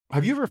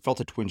Have you ever felt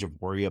a twinge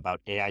of worry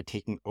about AI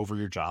taking over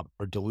your job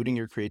or diluting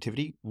your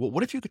creativity? Well,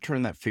 what if you could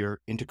turn that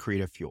fear into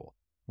creative fuel?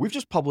 We've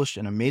just published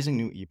an amazing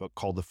new ebook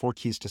called The 4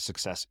 Keys to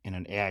Success in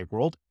an AI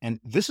World,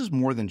 and this is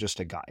more than just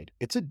a guide.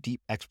 It's a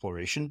deep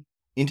exploration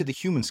into the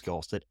human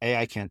skills that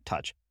AI can't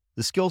touch,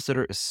 the skills that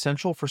are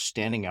essential for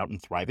standing out and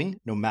thriving,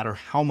 no matter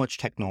how much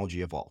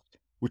technology evolves.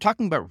 We're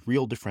talking about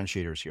real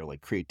differentiators here,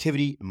 like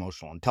creativity,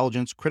 emotional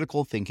intelligence,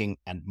 critical thinking,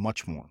 and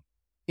much more.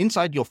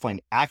 Inside, you'll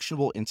find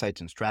actionable insights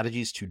and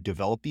strategies to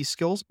develop these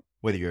skills,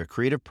 whether you're a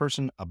creative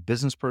person, a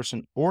business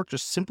person, or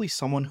just simply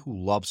someone who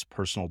loves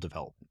personal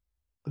development.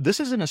 This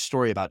isn't a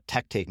story about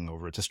tech taking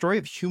over. It's a story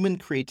of human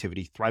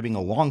creativity thriving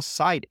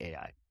alongside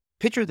AI.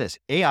 Picture this,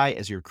 AI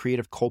as your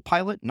creative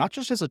co-pilot, not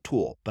just as a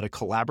tool, but a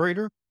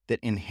collaborator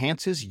that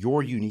enhances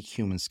your unique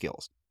human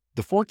skills.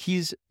 The 4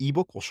 Keys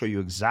ebook will show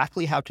you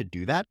exactly how to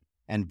do that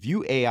and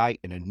view AI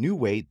in a new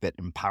way that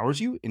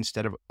empowers you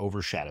instead of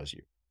overshadows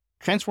you.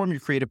 Transform your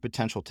creative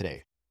potential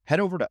today. Head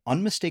over to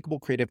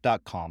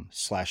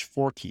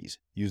unmistakablecreative.com/4keys.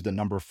 Use the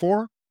number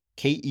 4,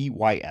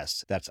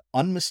 KEYS. That's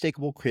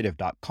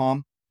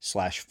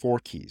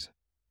unmistakablecreative.com/4keys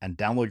and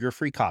download your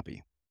free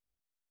copy.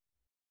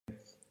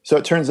 So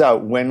it turns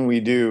out when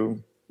we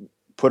do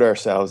put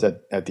ourselves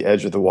at the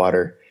edge of the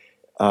water,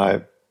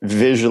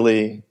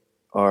 visually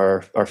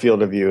our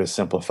field of view is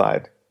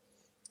simplified.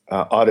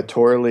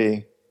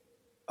 Auditorily,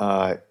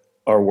 our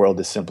world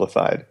is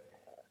simplified.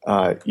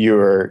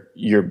 Your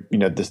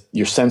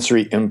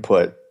sensory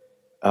input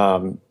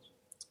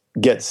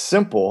gets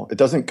simple. It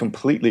doesn't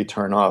completely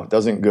turn off, it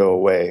doesn't go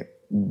away,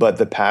 but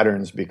the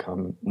patterns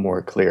become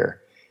more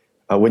clear.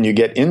 When you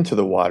get into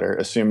the water,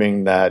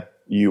 assuming that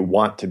you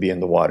want to be in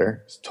the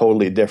water, it's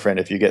totally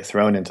different if you get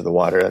thrown into the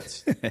water.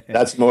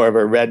 That's more of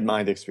a red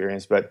mind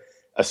experience. But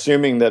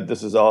assuming that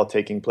this is all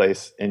taking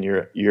place and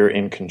you're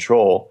in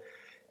control,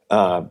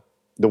 the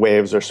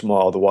waves are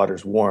small, the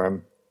water's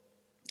warm,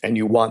 and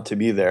you want to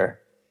be there.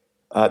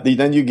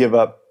 Then you give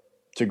up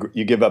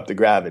the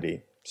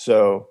gravity.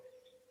 So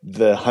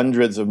the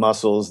hundreds of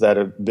muscles that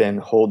have been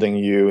holding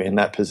you in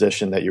that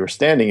position that you were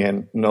standing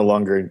in no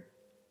longer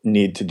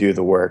need to do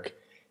the work.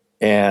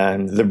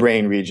 And the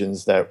brain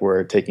regions that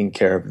were taking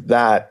care of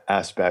that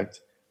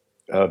aspect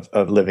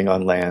of living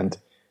on land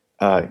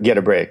get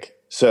a break.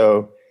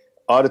 So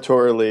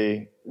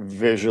auditorily,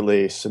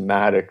 visually,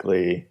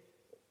 somatically,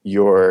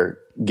 you're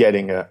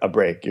getting a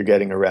break. You're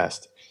getting a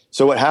rest.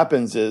 So what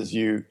happens is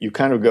you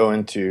kind of go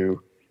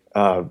into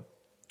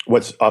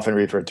what's often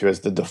referred to as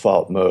the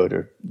default mode,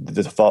 or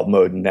the default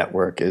mode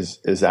network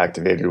is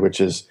activated,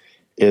 which is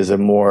a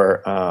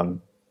more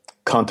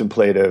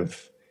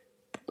contemplative,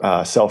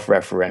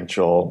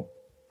 self-referential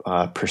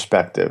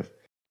perspective.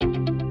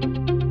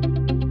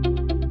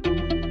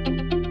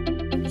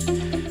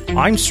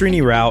 I'm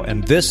Srini Rao,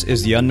 and this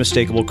is the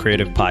Unmistakable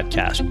Creative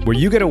Podcast, where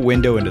you get a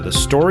window into the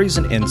stories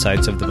and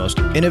insights of the most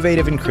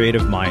innovative and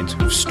creative minds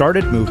who've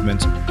started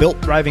movements, built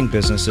thriving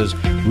businesses,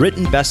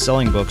 written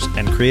best-selling books,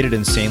 and created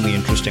insanely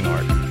interesting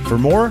art. For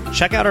more,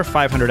 check out our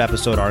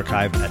 500-episode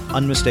archive at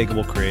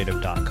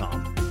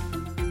unmistakablecreative.com.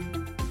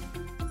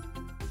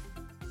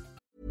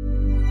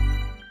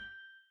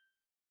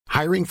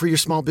 Hiring for your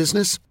small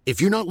business? If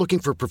you're not looking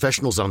for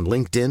professionals on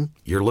LinkedIn,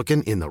 you're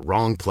looking in the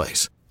wrong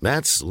place.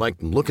 That's like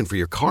looking for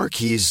your car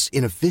keys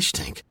in a fish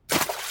tank.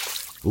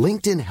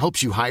 LinkedIn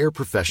helps you hire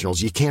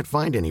professionals you can't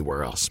find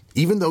anywhere else,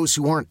 even those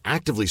who aren't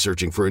actively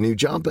searching for a new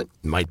job but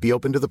might be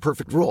open to the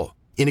perfect role.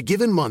 In a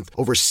given month,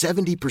 over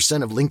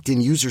 70% of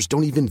LinkedIn users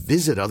don't even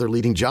visit other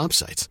leading job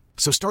sites.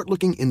 So start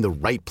looking in the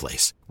right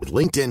place. With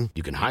LinkedIn,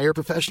 you can hire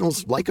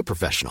professionals like a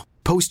professional.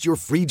 Post your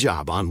free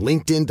job on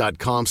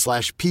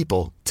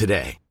linkedin.com/people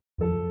today.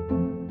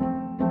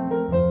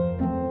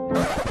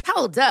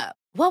 Hold up.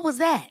 What was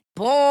that?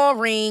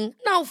 Boring.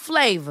 No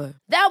flavor.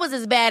 That was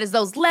as bad as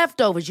those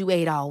leftovers you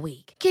ate all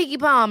week. Keke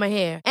Palmer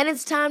here. And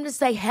it's time to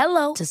say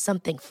hello to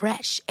something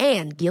fresh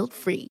and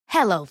guilt-free.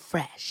 Hello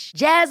Fresh.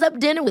 Jazz up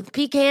dinner with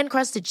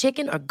pecan-crusted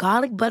chicken or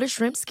garlic butter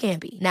shrimp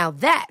scampi. Now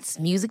that's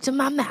music to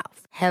my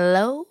mouth.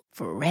 Hello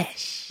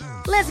Fresh.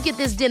 Let's get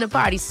this dinner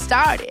party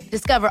started.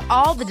 Discover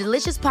all the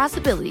delicious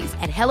possibilities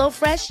at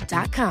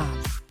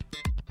hellofresh.com.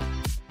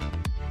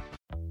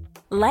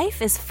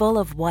 Life is full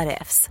of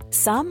what-ifs.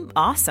 Some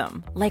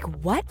awesome, like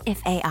what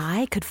if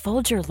AI could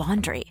fold your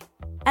laundry?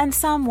 And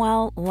some,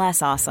 well,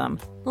 less awesome,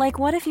 like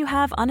what if you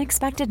have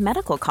unexpected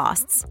medical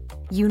costs?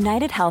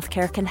 United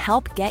Healthcare can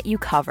help get you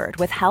covered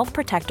with Health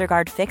Protector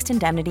Guard fixed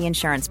indemnity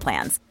insurance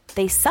plans.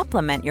 They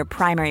supplement your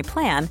primary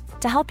plan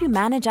to help you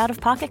manage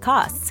out-of-pocket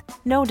costs.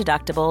 No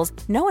deductibles,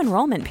 no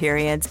enrollment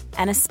periods,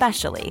 and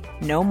especially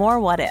no more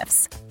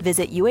what-ifs.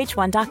 Visit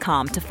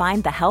uh1.com to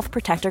find the Health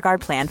Protector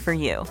Guard plan for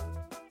you.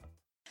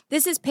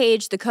 This is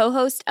Paige, the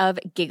co-host of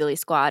Giggly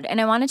Squad, and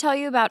I want to tell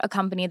you about a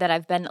company that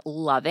I've been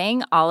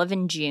loving, Olive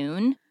 &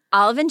 June.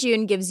 Olive &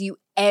 June gives you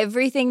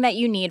everything that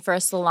you need for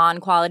a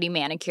salon-quality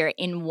manicure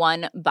in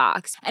one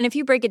box. And if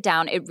you break it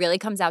down, it really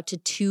comes out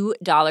to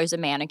 $2 a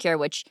manicure,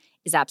 which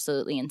is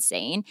absolutely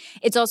insane.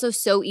 It's also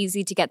so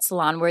easy to get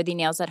salon-worthy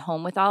nails at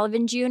home with Olive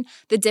 & June.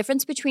 The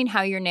difference between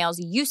how your nails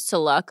used to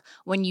look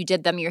when you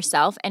did them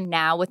yourself and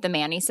now with the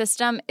Mani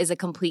system is a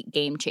complete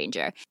game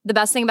changer. The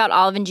best thing about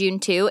Olive & June,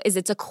 too, is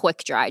it's a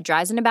quick dry.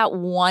 Dries in about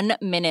 1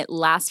 minute,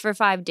 lasts for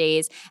 5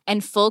 days,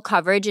 and full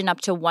coverage in up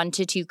to 1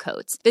 to 2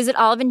 coats. Visit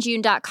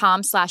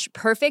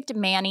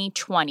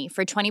oliveandjune.com/perfectmani20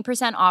 for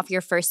 20% off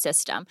your first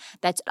system.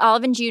 That's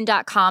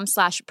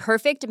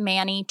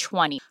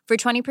oliveandjune.com/perfectmani20 for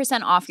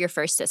 20% off your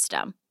first system.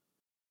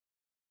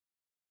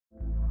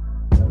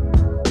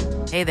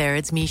 Hey there,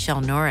 it's Michelle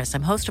Norris.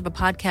 I'm host of a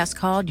podcast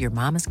called Your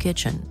Mama's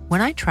Kitchen.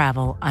 When I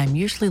travel, I'm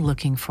usually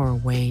looking for a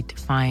way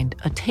to find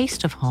a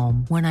taste of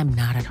home when I'm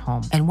not at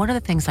home. And one of the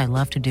things I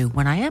love to do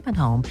when I am at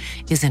home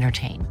is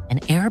entertain.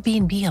 And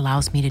Airbnb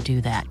allows me to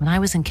do that. When I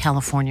was in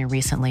California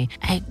recently,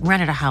 I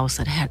rented a house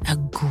that had a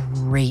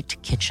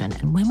great kitchen.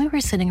 And when we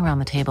were sitting around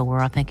the table, we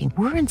were all thinking,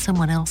 we're in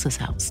someone else's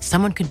house.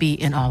 Someone could be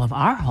in all of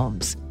our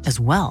homes as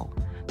well.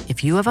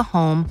 If you have a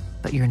home,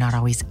 but you're not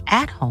always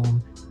at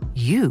home,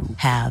 you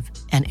have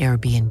an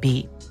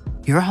Airbnb.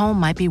 Your home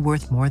might be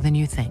worth more than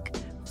you think.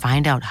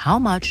 Find out how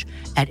much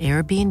at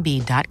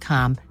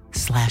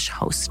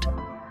airbnb.com/host.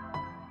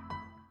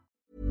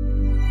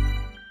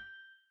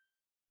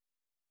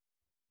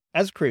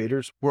 As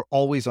creators, we're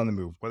always on the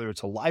move. Whether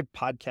it's a live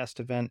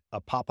podcast event,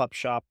 a pop-up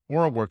shop,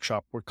 or a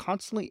workshop, we're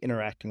constantly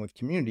interacting with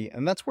community,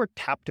 and that's where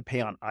Tap to Pay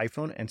on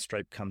iPhone and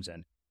Stripe comes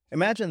in.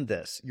 Imagine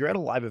this. You're at a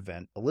live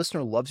event, a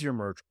listener loves your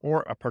merch,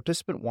 or a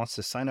participant wants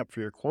to sign up for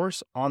your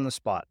course on the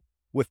spot.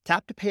 With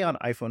Tap to Pay on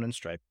iPhone and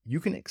Stripe, you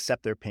can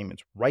accept their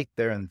payments right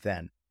there and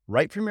then,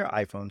 right from your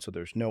iPhone, so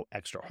there's no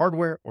extra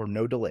hardware or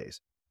no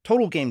delays.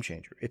 Total game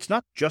changer. It's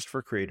not just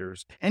for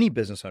creators. Any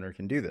business owner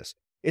can do this.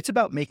 It's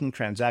about making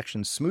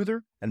transactions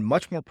smoother and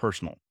much more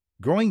personal,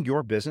 growing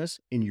your business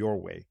in your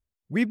way.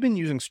 We've been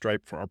using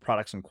Stripe for our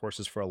products and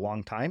courses for a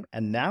long time,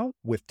 and now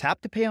with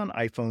Tap to Pay on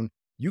iPhone,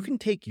 you can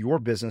take your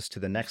business to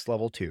the next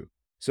level too.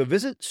 So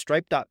visit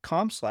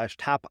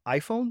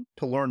stripe.com/tapiphone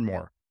to learn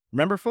more.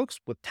 Remember, folks,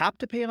 with Tap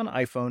to Pay on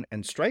iPhone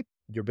and Stripe,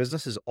 your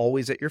business is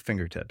always at your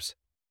fingertips.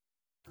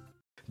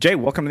 Jay,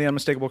 welcome to the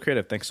Unmistakable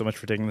Creative. Thanks so much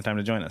for taking the time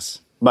to join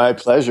us. My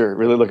pleasure.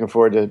 Really looking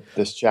forward to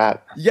this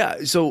chat. Yeah.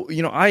 So,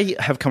 I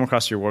have come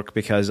across your work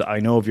because I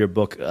know of your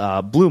book,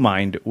 Blue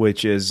Mind,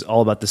 which is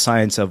all about the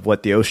science of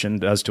what the ocean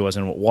does to us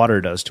and what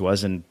water does to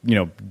us. And,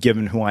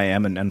 given who I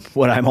am and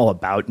what I'm all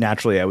about,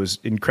 naturally, I was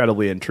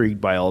incredibly intrigued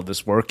by all of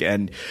this work.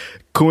 And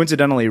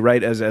coincidentally,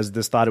 right as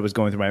this thought was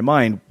going through my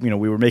mind,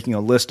 we were making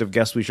a list of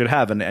guests we should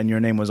have, and your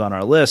name was on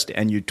our list,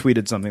 and you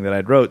tweeted something that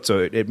I'd wrote. So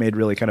it made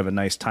really kind of a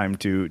nice time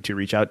to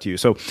reach out to you.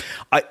 So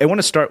I want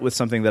to start with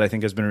something that I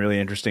think has been really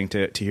interesting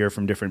to hear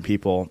from different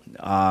people.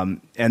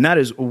 And that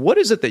is, what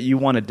is it that you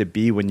wanted to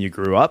be when you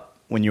grew up,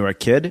 when you were a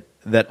kid,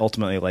 that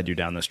ultimately led you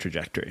down this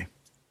trajectory?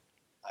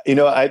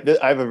 I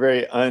have a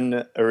very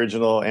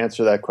unoriginal answer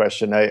to that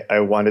question. I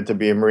wanted to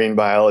be a marine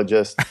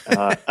biologist.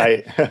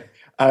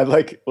 I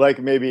like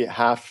maybe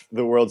half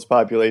the world's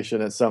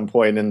population at some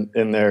point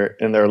in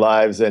their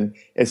lives, and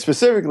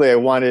specifically, I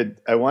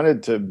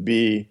wanted to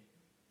be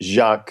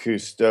Jacques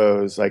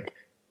Cousteau's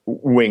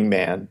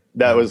wingman.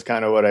 That was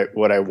kind of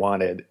what I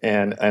wanted,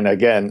 and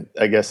again,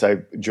 I guess I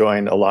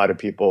joined a lot of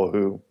people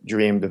who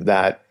dreamed of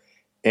that,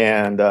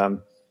 and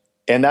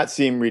that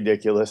seemed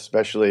ridiculous,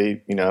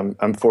 especially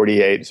I'm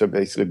 48, so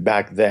basically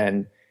back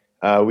then.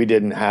 We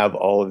didn't have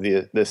all of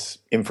this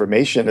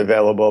information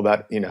available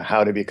about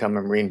how to become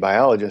a marine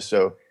biologist.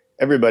 So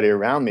everybody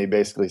around me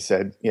basically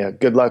said,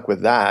 good luck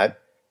with that.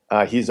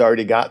 He's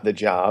already got the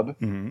job,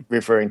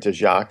 referring to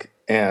Jacques,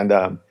 and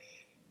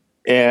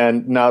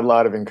not a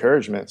lot of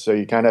encouragement. So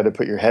you kind of had to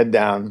put your head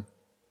down,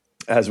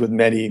 as with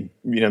many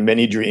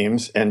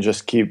dreams, and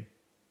just keep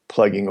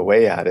plugging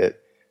away at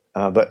it.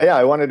 But yeah,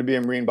 I wanted to be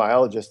a marine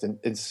biologist, and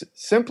it's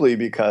simply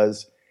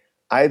because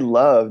I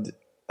loved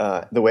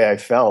the way I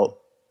felt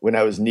when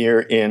I was near,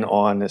 in,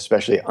 on,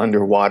 especially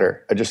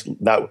underwater.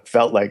 That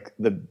felt like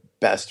the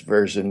best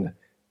version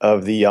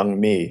of the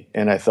young me.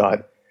 And I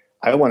thought,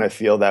 I want to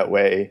feel that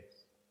way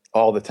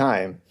all the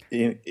time,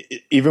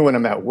 even when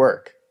I'm at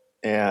work.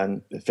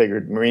 And I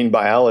figured marine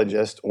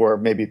biologist or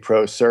maybe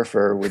pro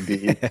surfer would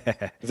be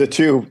the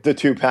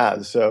two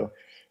paths. So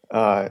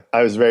I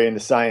was very into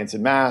science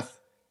and math.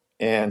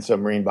 And so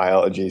marine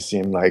biology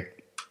seemed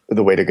like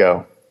the way to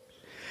go.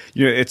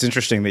 It's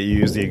interesting that you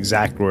use the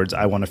exact words,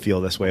 I want to feel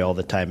this way all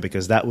the time,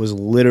 because that was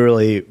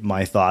literally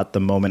my thought the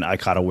moment I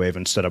caught a wave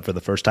and stood up for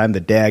the first time. The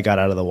day I got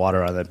out of the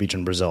water on that beach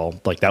in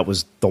Brazil, that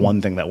was the one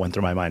thing that went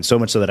through my mind, so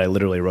much so that I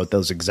literally wrote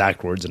those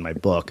exact words in my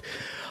book.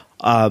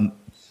 I'm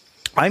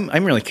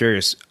really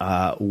curious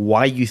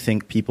why you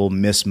think people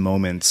miss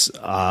moments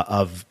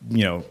of,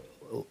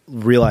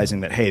 realizing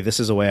that, hey, this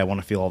is a way I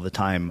want to feel all the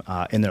time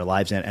in their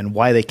lives, and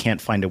why they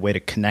can't find a way to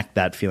connect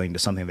that feeling to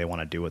something they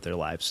want to do with their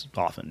lives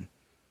often.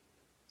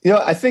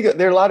 I think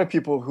there are a lot of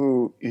people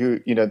who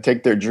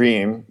take their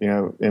dream,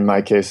 in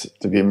my case,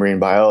 to be a marine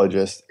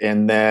biologist,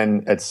 and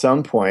then at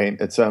some point,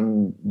 at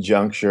some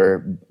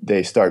juncture,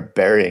 they start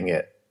burying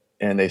it,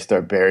 and they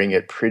start burying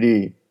it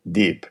pretty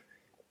deep.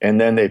 and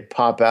then they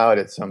pop out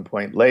at some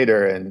point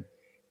later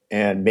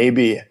and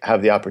maybe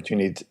have the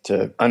opportunity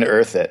to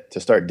unearth it, to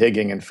start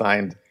digging and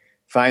find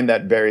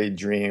that buried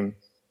dream,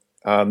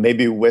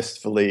 maybe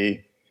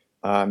wistfully,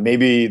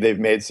 maybe they've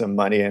made some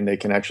money and they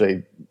can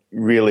actually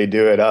really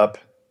do it up.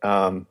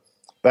 But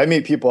I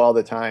meet people all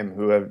the time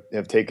who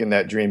have taken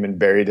that dream and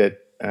buried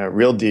it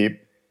real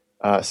deep,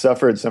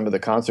 suffered some of the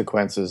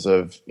consequences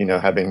of,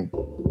 having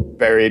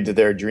buried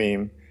their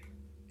dream,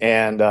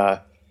 and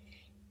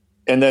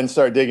then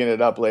start digging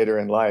it up later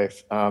in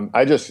life.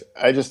 I just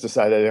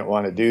decided I didn't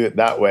want to do it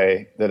that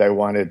way, that I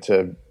wanted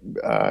to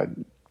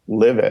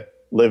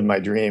live my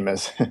dream.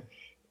 As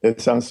it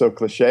sounds so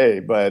cliche,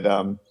 but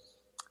I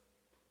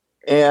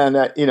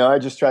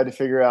just tried to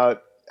figure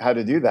out how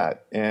to do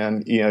that.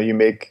 And you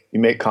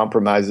make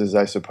compromises,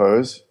 I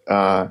suppose,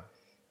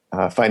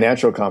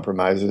 financial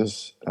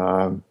compromises,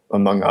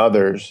 among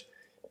others,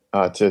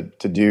 to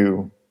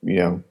do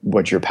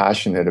what you're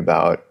passionate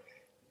about,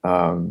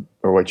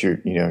 or what you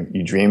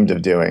dreamed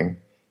of doing,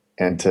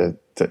 and to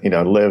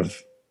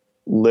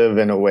live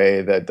in a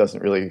way that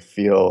doesn't really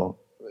feel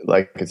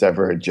like it's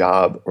ever a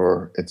job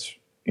or it's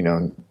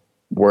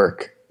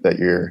work that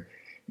you're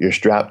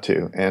strapped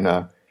to. And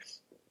at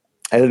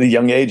a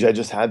young age, I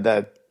just had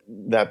that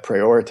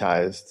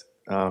prioritized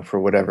for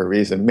whatever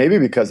reason. Maybe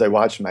because I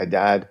watched my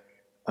dad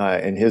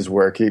and his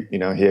work. He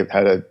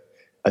had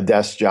a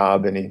desk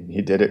job, and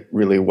he did it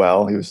really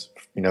well. He was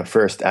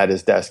first at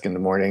his desk in the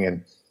morning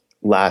and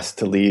last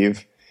to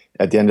leave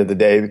at the end of the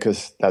day,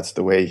 because that's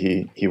the way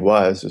he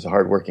was. He was a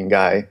hardworking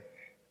guy.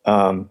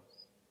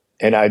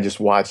 And I just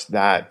watched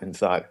that and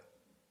thought,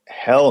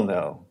 hell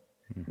no,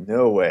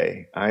 no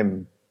way.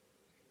 I'm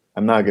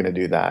not going to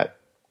do that.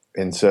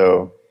 And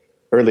so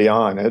early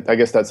on, I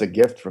guess that's a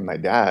gift from my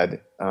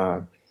dad.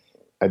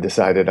 I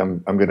decided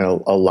I'm going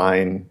to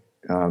align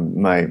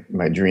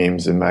my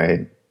dreams and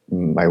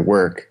my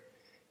work,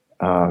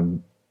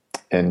 and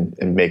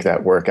make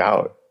that work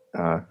out.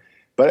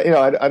 But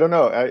I don't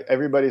know.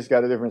 Everybody's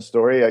got a different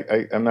story.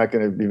 I'm not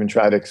going to even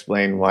try to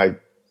explain why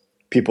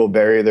people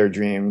bury their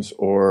dreams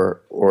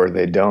or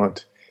they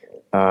don't.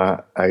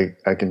 I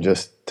can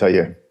just tell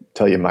you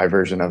my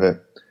version of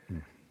it.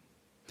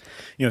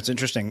 It's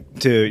interesting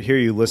to hear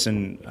you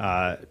listen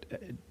to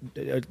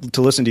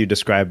you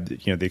describe,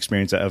 the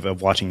experience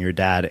of watching your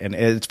dad. And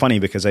it's funny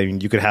because,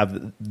 you could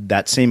have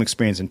that same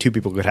experience and two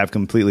people could have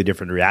completely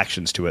different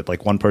reactions to it.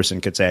 Like one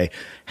person could say,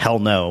 hell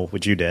no,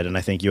 which you did. And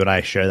I think you and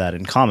I share that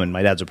in common.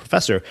 My dad's a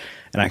professor,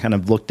 and I kind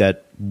of looked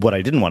at what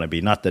I didn't want to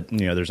be. Not that,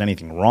 there's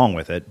anything wrong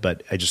with it,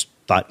 but I just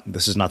thought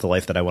this is not the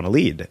life that I want to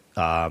lead.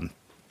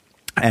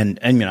 And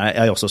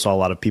I also saw a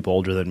lot of people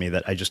older than me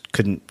that I just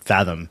couldn't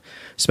fathom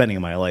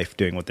spending my life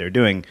doing what they're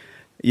doing.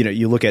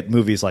 You look at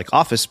movies like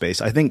Office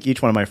Space. I think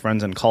each one of my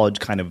friends in college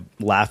kind of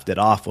laughed it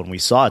off when we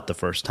saw it the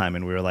first time,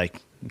 and we were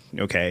like,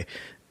 okay.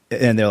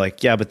 And they're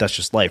like, yeah, but that's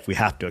just life. We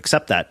have to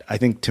accept that. I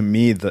think to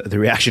me, the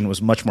reaction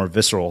was much more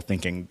visceral,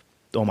 thinking,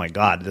 oh my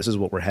God, this is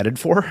what we're headed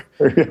for.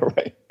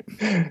 Right.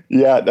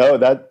 Yeah, no,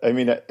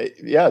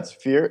 it's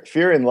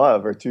fear and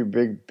love are two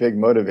big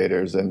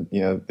motivators. And,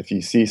 if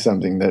you see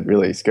something that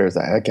really scares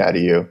the heck out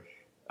of you,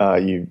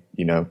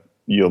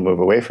 you'll move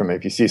away from it.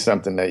 If you see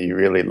something that you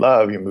really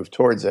love, you move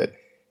towards it.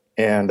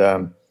 And,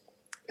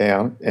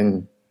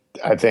 and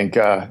I think,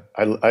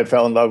 I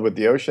fell in love with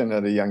the ocean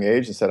at a young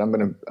age and said, I'm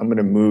going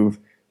to move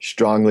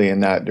strongly in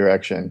that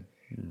direction.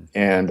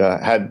 And,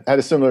 had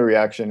a similar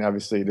reaction,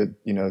 obviously,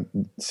 to,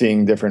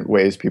 seeing different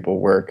ways people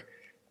work.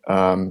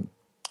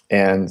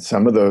 And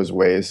some of those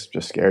ways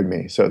just scared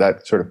me. So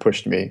that sort of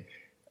pushed me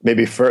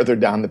maybe further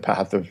down the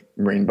path of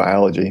marine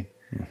biology.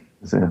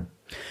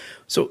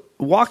 So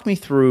walk me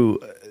through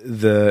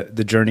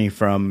the journey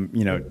from,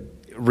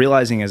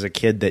 realizing as a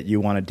kid that you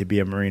wanted to be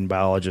a marine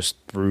biologist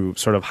through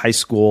sort of high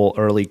school,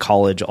 early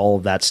college, all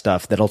of that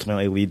stuff that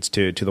ultimately leads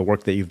to the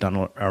work that you've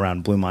done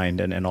around Blue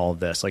Mind and all of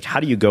this. Like, how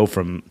do you go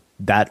from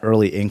that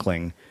early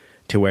inkling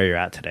to where you're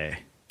at today?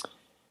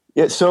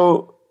 Yeah.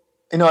 So,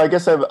 I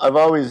guess I've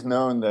always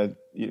known that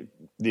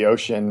the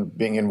ocean,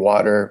 being in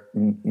water,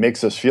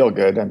 makes us feel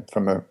good, and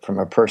from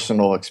a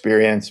personal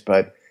experience.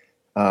 But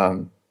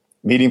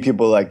meeting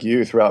people like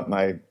you throughout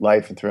my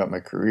life and throughout my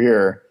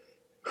career,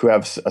 who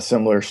have a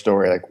similar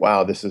story, like,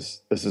 wow, this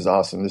is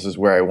awesome. This is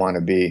where I want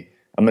to be.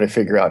 I'm going to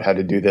figure out how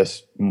to do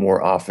this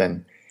more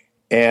often.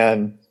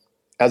 And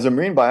as a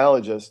marine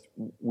biologist,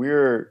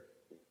 we're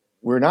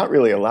not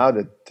really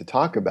allowed to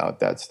talk about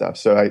that stuff.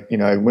 So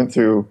I went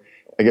through,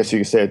 I guess you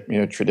could say,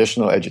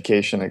 traditional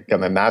education. I got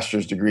my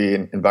master's degree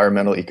in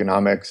environmental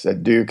economics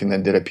at Duke, and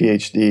then did a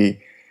PhD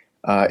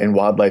in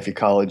wildlife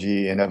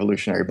ecology and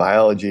evolutionary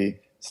biology,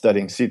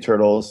 studying sea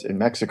turtles in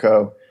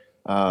Mexico.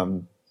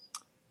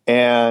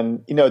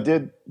 And,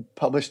 did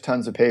publish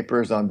tons of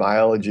papers on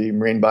biology,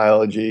 marine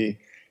biology,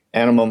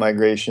 animal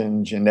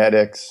migration,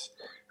 genetics,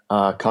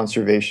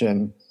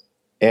 conservation,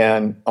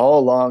 and all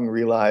along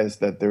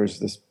realized that there's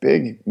this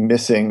big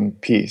missing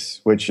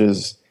piece, which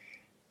is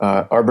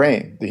our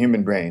brain, the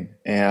human brain,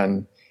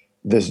 and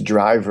this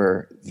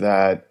driver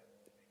that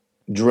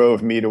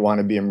drove me to want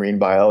to be a marine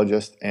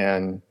biologist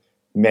and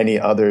many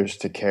others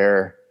to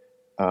care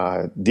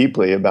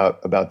deeply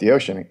about the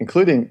ocean,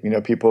 including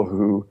people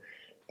who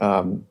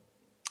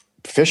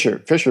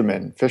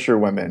fishermen,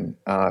 fisherwomen,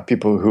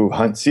 people who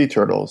hunt sea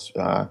turtles,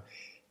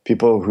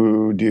 people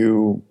who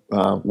do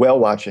whale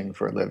watching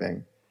for a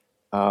living.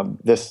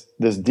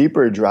 This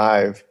deeper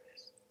drive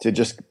to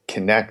just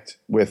connect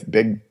with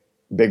big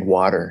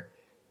water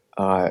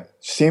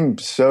seemed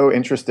so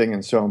interesting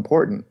and so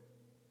important.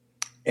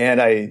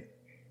 And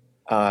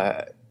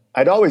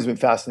I'd always been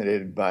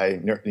fascinated by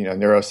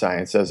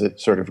neuroscience as it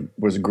sort of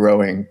was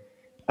growing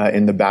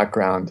in the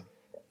background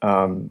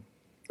and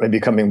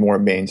becoming more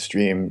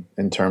mainstream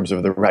in terms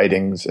of the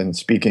writings and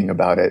speaking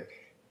about it.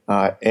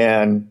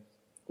 And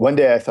one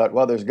day I thought,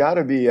 well, there's got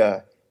to be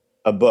a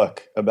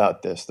book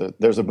about this.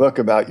 There's a book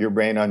about your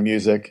brain on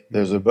music.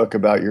 There's a book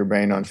about your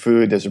brain on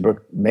food. There's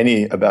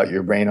many about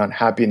your brain on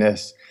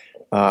happiness,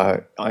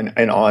 and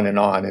on and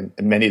on. And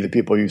many of the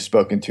people you've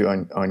spoken to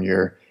on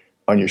your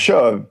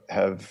show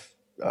have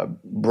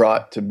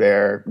brought to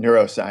bear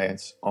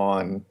neuroscience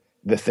on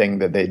the thing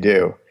that they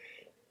do.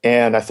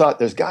 And I thought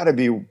there's got to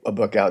be a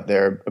book out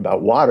there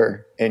about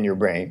water in your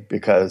brain,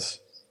 because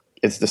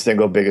it's the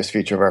single biggest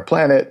feature of our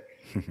planet.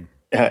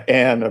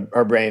 And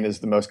our brain is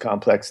the most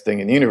complex thing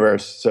in the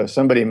universe. So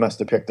somebody must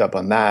have picked up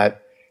on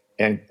that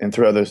and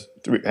throw those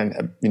through,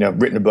 and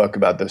written a book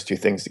about those two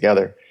things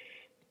together.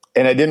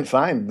 And I didn't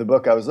find the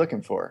book I was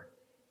looking for.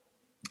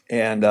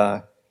 And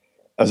I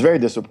was very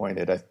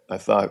disappointed. I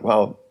thought,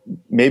 well,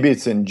 maybe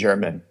it's in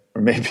German,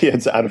 or maybe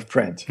it's out of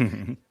print,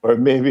 or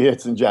maybe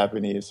it's in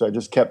Japanese. So I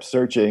just kept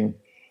searching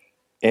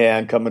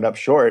and coming up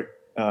short,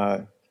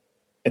 and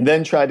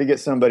then tried to get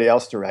somebody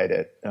else to write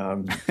it.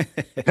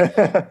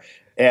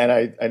 And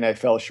I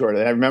fell short.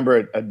 And I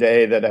remember a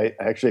day that I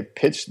actually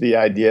pitched the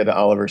idea to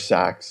Oliver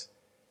Sacks,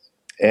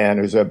 and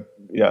it was a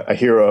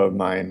hero of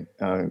mine,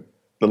 the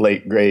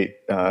late great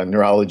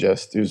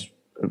neurologist, who's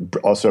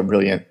also a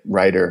brilliant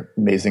writer,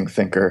 amazing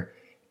thinker,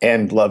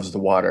 and loves the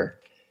water.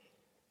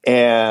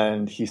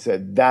 And he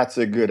said, "That's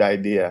a good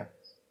idea.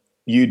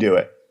 You do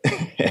it."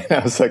 And I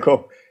was like,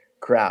 "Oh,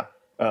 crap."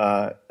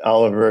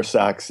 Oliver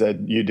Sacks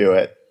said, "You do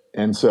it."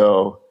 And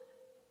so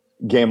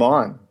game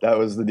on. That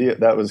was the deal.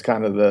 That was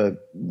kind of the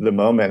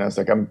moment. I was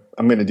like, I'm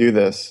going to do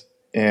this,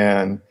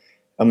 and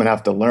I'm going to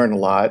have to learn a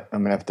lot.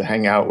 I'm going to have to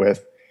hang out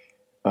with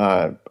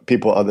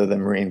people other than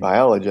marine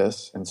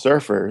biologists and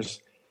surfers.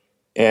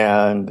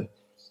 And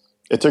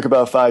it took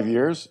about 5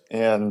 years,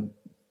 and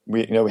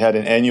we had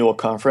an annual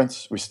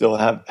conference. We still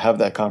have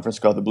that conference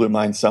called the Blue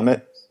Mind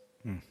Summit.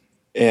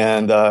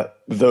 And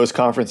those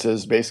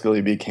conferences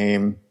basically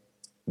became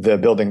the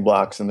building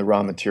blocks and the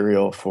raw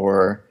material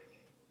for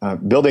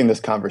building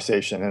this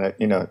conversation. And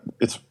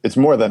it's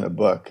more than a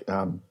book.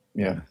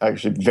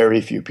 Actually,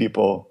 very few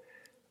people,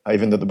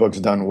 even though the book's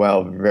done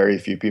well, very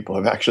few people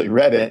have actually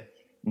read it.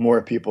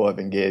 More people have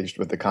engaged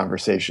with the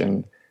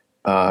conversation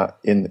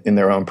in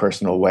their own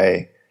personal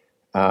way.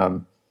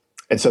 And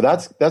so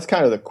that's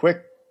kind of the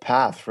quick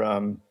path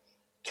from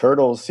sea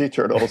turtles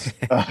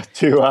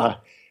to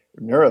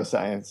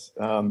neuroscience.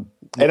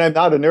 And I'm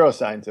not a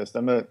neuroscientist.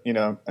 I'm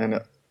an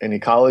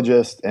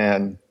ecologist,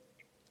 and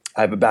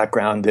I have a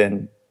background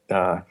in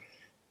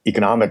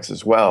economics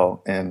as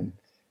well. And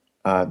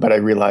but I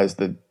realized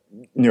that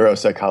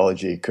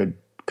neuropsychology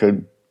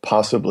could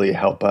possibly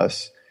help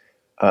us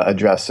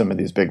address some of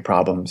these big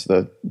problems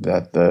that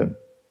the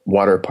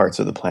water parts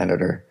of the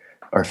planet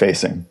are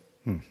facing.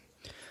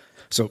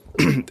 So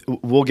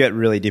we'll get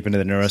really deep into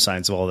the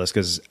neuroscience of all this,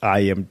 because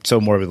I am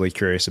so morbidly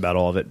curious about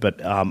all of it.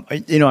 But I want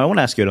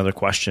to ask you another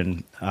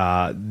question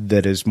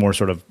that is more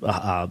sort of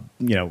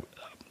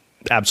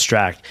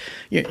abstract.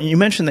 You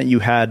mentioned that you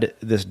had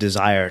this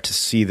desire to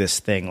see this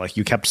thing, like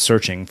you kept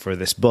searching for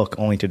this book,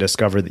 only to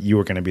discover that you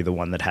were going to be the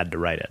one that had to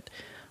write it.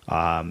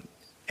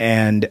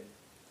 And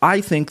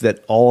I think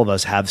that all of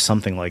us have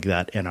something like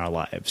that in our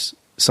lives,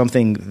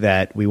 something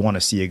that we want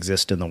to see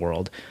exist in the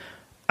world.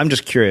 I'm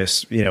just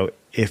curious,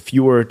 if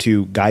you were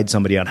to guide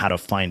somebody on how to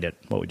find it,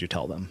 what would you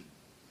tell them?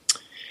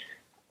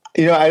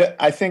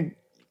 I think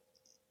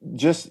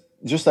just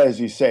as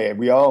you say,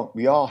 we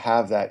all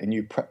have that, and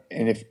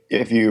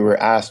if you were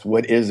asked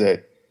what is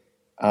it,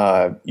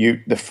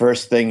 the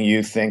first thing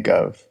you think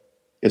of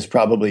is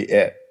probably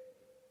it.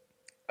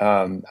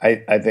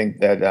 I think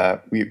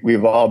that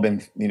we've all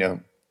been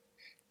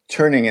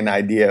turning an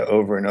idea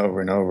over and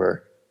over and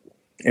over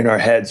in our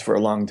heads for a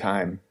long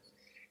time,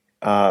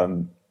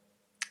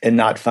 and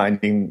not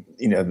finding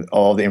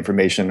all the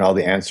information, all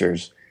the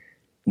answers.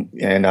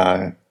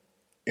 And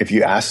if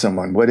you ask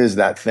someone, what is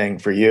that thing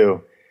for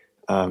you?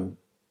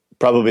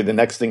 Probably the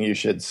next thing you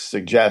should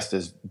suggest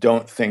is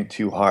don't think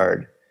too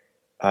hard.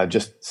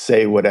 Just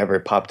say whatever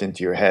popped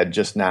into your head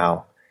just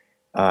now,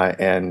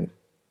 and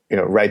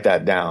write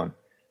that down.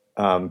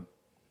 And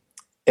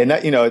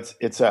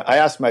that I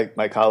asked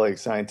my colleague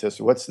scientists,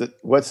 what's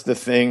the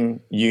thing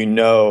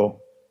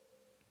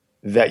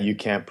that you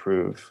can't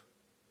prove?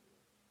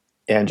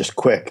 And just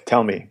quick,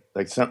 tell me,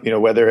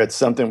 whether it's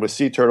something with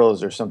sea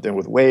turtles or something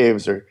with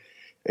waves or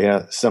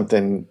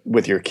something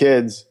with your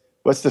kids.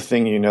 What's the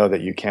thing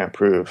that you can't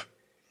prove?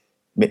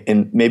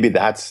 And maybe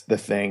that's the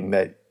thing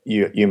that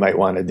you might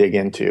want to dig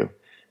into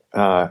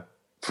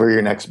for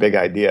your next big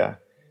idea.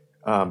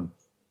 But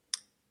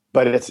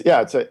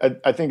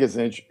I think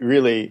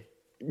really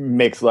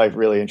makes life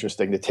really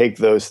interesting to take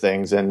those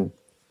things and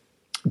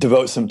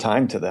devote some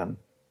time to them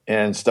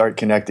and start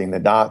connecting the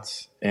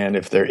dots. And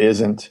if there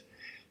isn't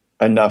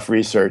enough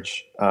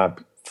research,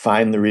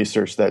 find the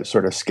research that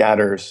sort of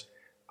scatters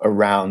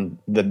around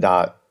the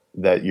dot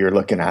that you're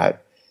looking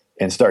at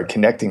and start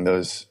connecting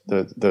those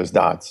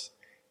dots.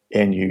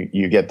 And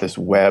you get this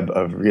web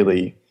of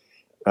really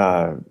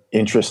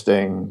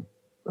interesting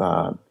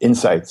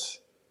insights.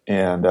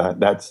 And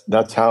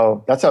that's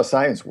how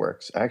science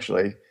works,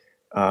 actually.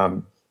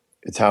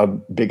 It's how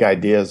big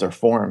ideas are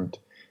formed.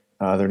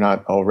 They're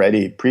not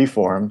already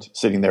preformed,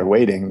 sitting there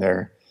waiting.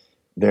 They're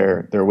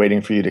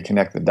waiting for you to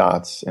connect the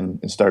dots and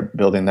start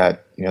building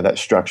that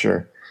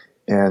structure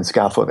and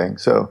scaffolding.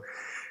 So,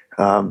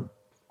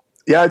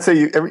 I'd say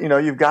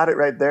you've got it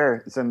right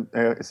there. It's in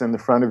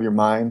the front of your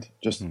mind.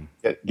 Just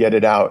get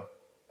it out.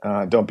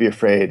 Don't be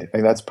afraid. I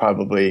think that's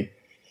probably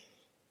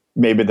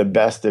maybe the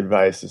best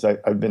advice. Is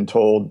I've been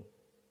told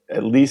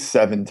at least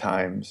 7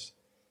 times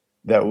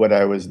that what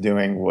I was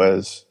doing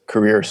was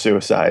career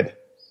suicide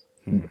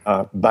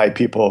by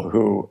people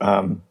who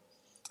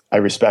I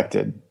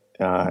respected,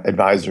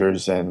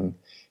 advisors and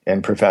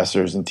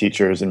professors and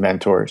teachers and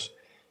mentors.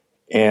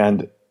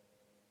 And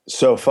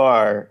so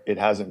far, it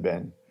hasn't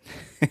been.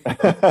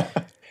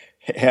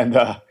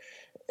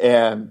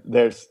 And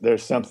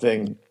there's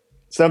something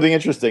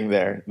interesting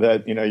there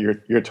that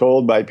you're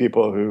told by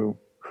people who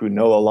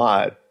know a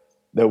lot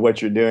that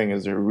what you're doing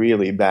is a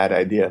really bad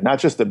idea. Not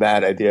just a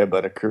bad idea,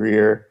 but a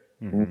career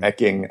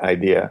wrecking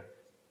idea.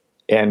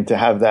 And to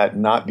have that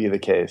not be the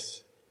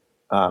case,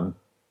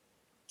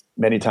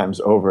 many times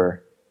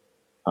over,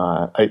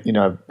 I've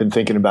been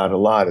thinking about a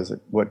lot. Is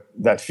it what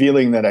that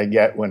feeling that I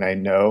get when I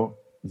know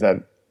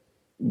that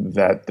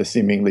the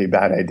seemingly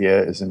bad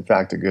idea is in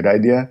fact a good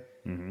idea?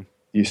 Mm-hmm.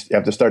 You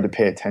have to start to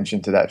pay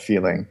attention to that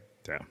feeling.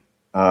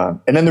 Yeah.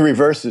 And then the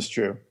reverse is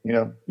true.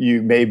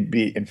 You may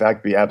be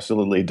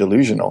absolutely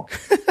delusional,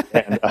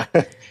 and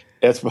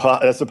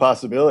that's a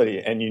possibility.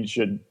 And you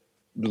should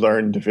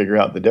learn to figure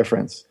out the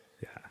difference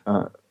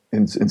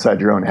inside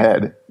your own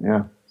head.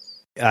 Yeah.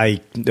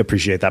 I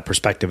appreciate that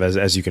perspective,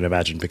 as you can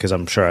imagine, because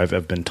I'm sure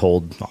I've been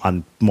told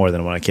on more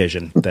than one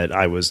occasion that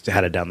I was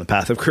headed down the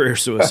path of career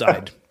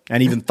suicide,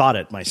 and even thought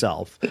it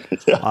myself.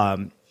 Yeah.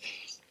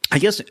 I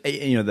guess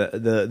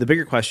the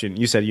bigger question,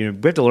 you said we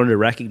have to learn to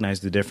recognize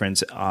the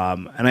difference,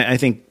 and I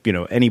think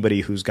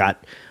anybody who's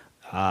got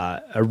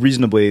a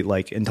reasonably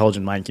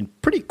intelligent mind can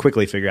pretty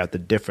quickly figure out the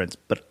difference.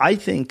 But I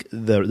think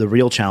the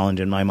real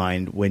challenge in my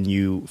mind when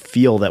you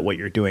feel that what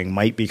you're doing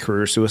might be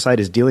career suicide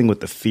is dealing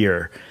with the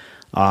fear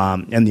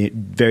and the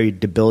very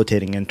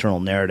debilitating internal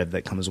narrative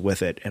that comes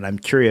with it. And I'm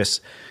curious,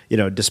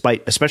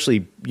 despite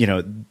especially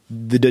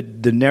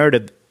the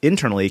narrative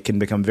internally can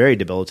become very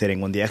debilitating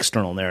when the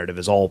external narrative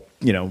is all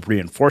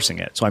reinforcing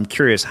it. So I'm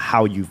curious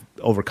how you've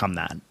overcome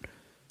that.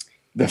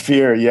 The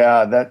fear,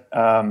 yeah, that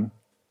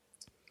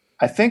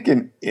I think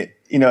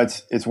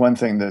it's one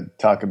thing to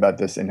talk about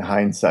this in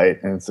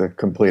hindsight, and it's a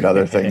complete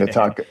other thing to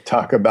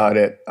talk about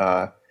it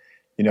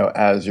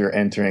as you're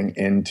entering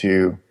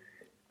into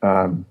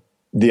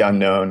the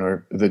unknown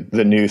or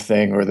the new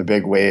thing or the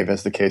big wave,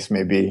 as the case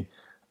may be.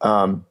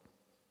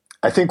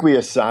 I think we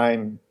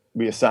assign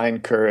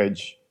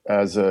courage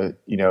as an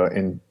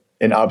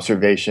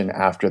observation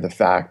after the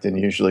fact, and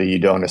usually you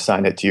don't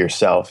assign it to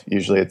yourself.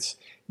 Usually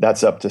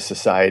that's up to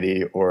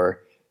society or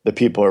the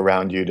people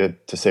around you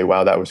to say,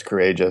 wow, that was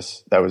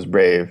courageous, that was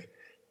brave.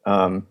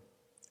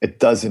 It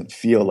doesn't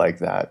feel like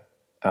that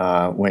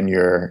when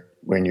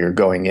you're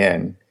going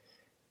in.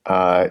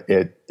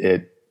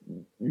 It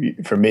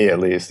for me at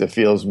least, it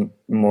feels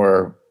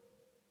more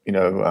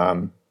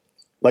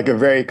like a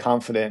very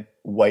confident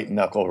white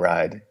knuckle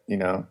ride.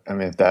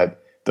 That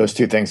those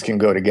two things can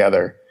go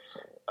together.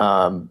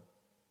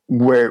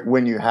 Where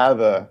when you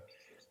have a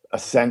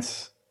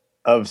sense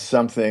of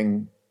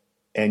something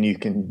and you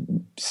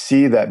can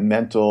see that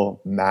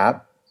mental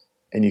map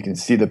and you can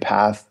see the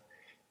path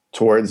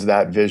towards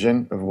that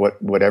vision of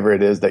whatever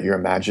it is that you're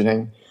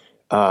imagining,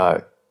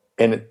 and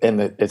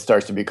it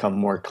starts to become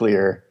more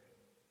clear.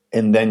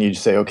 And then you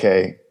say,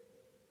 okay,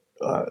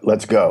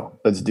 let's go,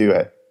 let's do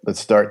it. Let's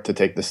start to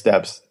take the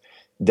steps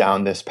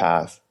down this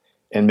path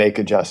and make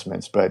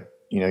adjustments. But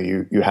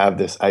you have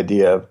this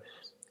idea of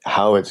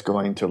how it's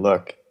going to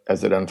look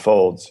as it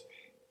unfolds,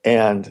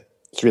 and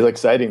it's really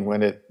exciting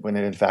when it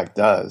in fact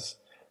does.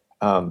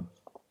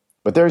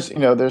 But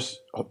there's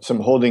some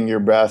holding your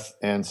breath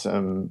and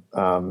some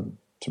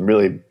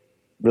really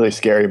really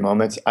scary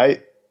moments.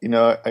 I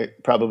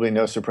probably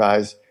no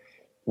surprise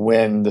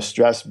when the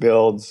stress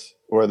builds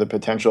or the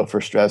potential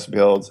for stress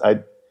builds.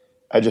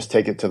 I just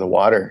take it to the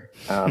water.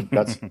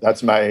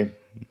 That's my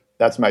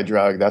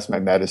drug. That's my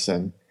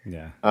medicine.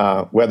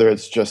 Yeah. Whether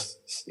it's just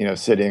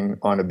sitting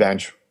on a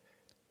bench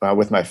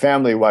with my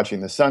family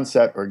watching the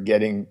sunset, or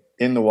getting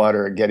in the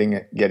water, or getting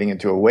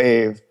into a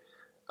wave,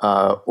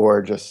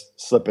 or just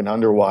slipping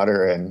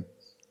underwater and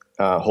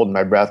holding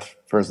my breath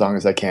for as long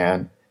as I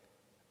can.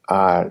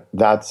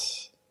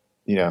 That's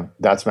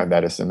my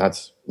medicine.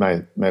 That's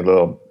my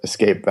little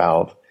escape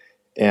valve.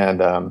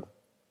 And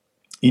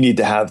you need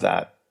to have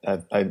that.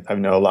 I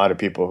know a lot of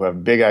people who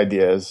have big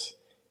ideas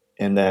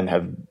and then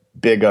have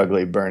big,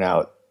 ugly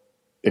burnout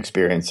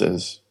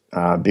experiences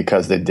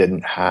because they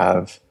didn't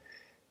have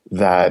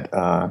that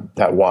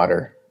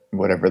water,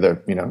 whatever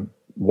the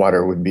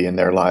water would be in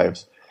their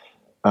lives.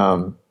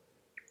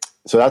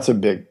 So that's a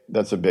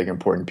big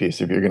important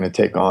piece. If you're going to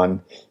take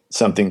on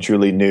something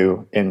truly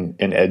new and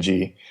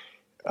edgy,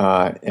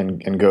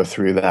 and go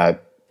through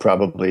that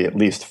probably at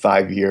least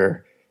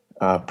 5-year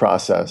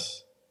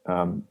process,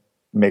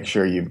 make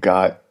sure you've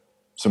got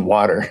some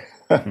water,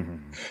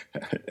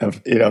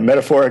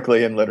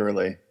 metaphorically and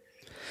literally.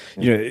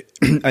 I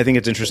think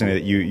it's interesting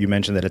that you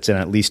mentioned that it's in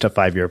at least a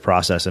 5-year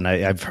process. And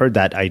I've heard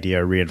that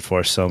idea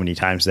reinforced so many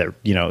times that,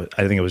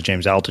 I think it was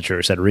James Altucher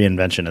who said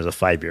reinvention is a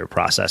 5-year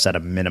process at a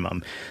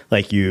minimum.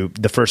 Like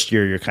the first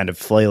year you're kind of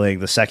flailing.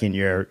 The second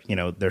year,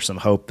 there's some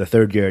hope. The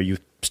third year you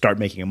start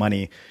making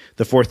money.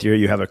 The fourth year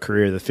you have a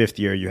career. The fifth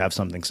year you have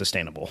something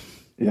sustainable.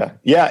 Yeah.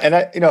 Yeah.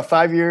 And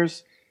 5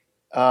 years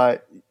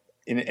to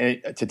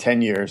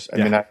 10 years. I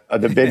mean,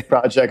 the big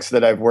projects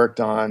that I've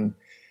worked on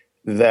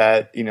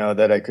that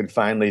I could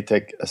finally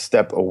take a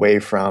step away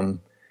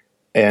from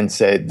and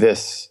say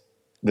this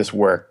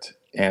worked,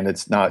 and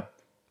it's not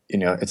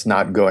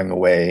going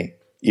away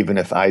even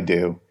if I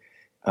do.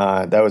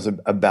 That was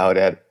about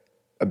at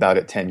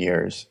 10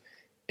 years,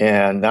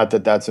 and not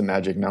that that's a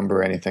magic number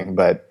or anything,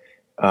 but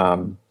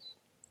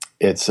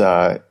it's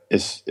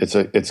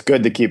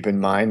good to keep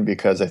in mind,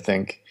 because I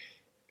think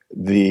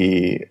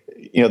the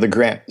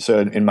grant. So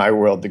in my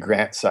world, the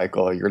grant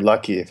cycle, you're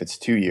lucky if it's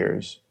 2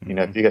 years.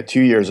 If you get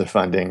 2 years of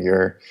funding,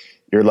 you're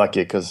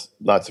lucky, because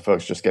lots of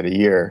folks just get a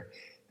year.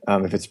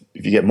 If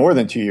you get more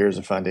than 2 years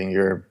of funding,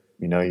 you're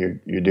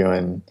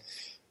doing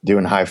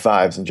high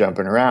fives and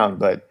jumping around.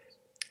 But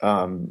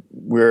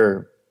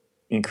we're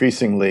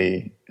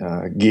increasingly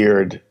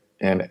geared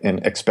and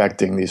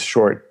expecting these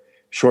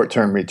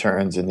short-term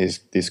returns and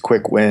these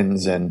quick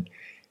wins, and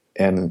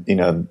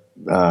the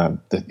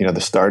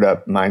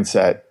startup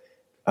mindset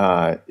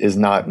is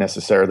not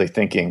necessarily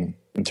thinking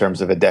in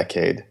terms of a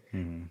decade.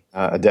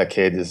 A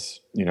decade is,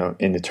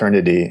 in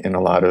eternity in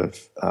a lot of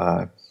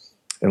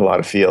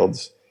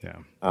fields. Yeah.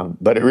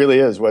 But it really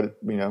is what,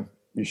 you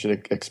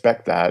should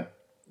expect that.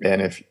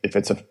 And if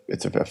it's a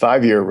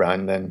 5-year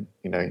run, then,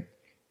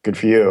 good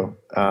for you.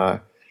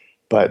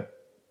 But,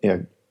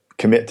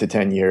 commit to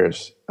 10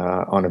 years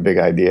on a big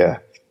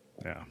idea.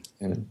 Yeah.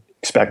 And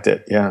expect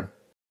it. Yeah.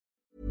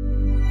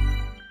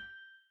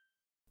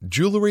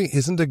 Jewelry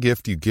isn't a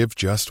gift you give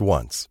just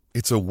once.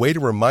 It's a way to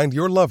remind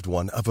your loved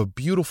one of a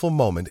beautiful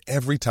moment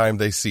every time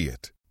they see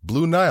it.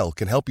 Blue Nile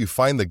can help you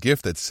find the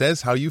gift that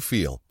says how you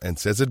feel and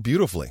says it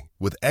beautifully,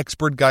 with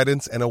expert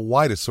guidance and a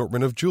wide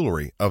assortment of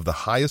jewelry of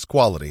the highest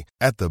quality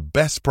at the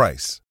best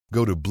price.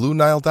 Go to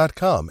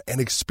BlueNile.com and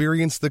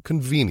experience the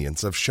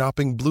convenience of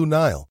shopping Blue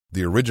Nile,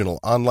 the original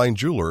online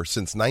jeweler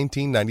since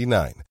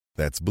 1999.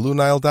 That's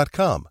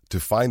BlueNile.com to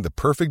find the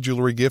perfect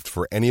jewelry gift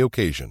for any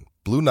occasion.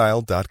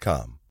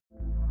 BlueNile.com.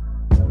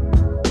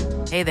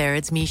 Hey there,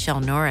 it's Michelle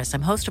Norris.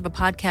 I'm host of a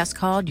podcast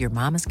called Your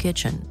Mama's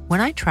Kitchen.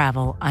 When I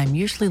travel, I'm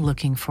usually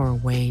looking for a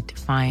way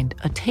to find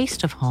a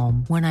taste of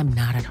home when I'm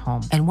not at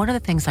home. And one of the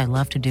things I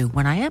love to do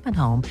when I am at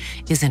home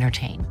is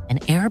entertain.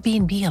 And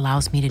Airbnb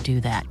allows me to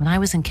do that. When I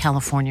was in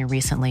California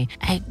recently,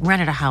 I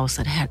rented a house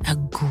that had a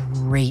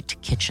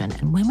great kitchen.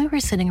 And when we were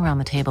sitting around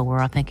the table,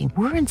 we're all thinking,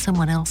 we're in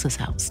someone else's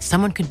house.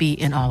 Someone could be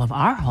in all of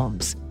our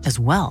homes as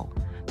well.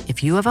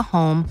 If you have a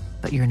home,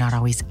 but you're not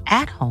always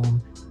at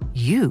home,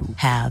 you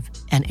have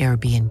an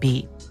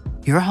Airbnb.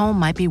 Your home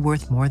might be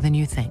worth more than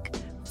you think.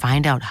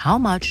 Find out how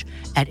much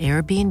at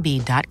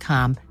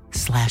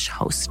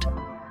airbnb.com/host.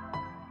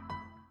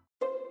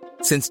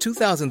 Since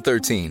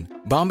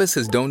 2013, Bombas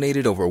has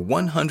donated over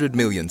 100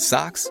 million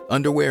socks,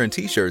 underwear, and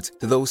T-shirts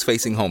to those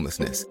facing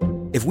homelessness.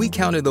 If we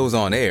counted those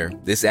on air,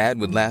 this ad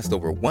would last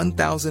over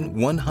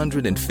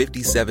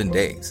 1,157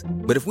 days.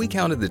 But if we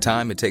counted the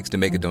time it takes to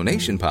make a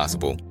donation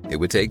possible, it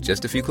would take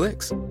just a few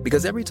clicks.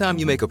 Because every time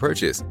you make a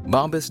purchase,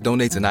 Bombas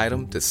donates an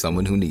item to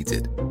someone who needs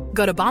it.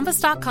 Go to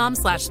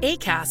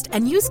bombas.com/ACAST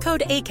and use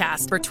code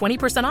ACAST for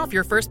 20% off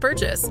your first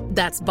purchase.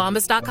 That's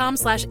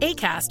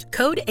bombas.com/ACAST,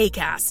 code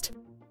ACAST.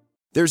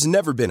 There's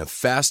never been a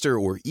faster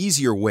or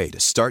easier way to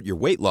start your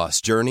weight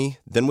loss journey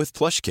than with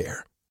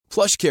PlushCare.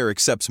 PlushCare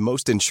accepts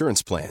most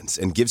insurance plans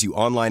and gives you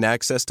online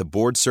access to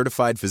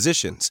board-certified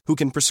physicians who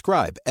can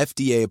prescribe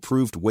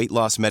FDA-approved weight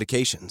loss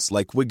medications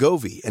like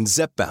Wegovy and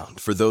Zepbound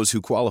for those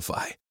who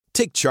qualify.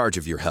 Take charge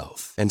of your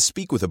health and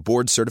speak with a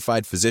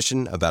board-certified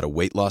physician about a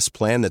weight loss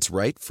plan that's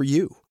right for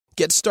you.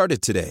 Get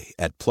started today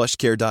at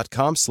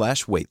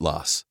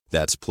plushcare.com/weight-loss.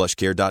 That's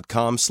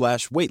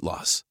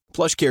plushcare.com/weight-loss.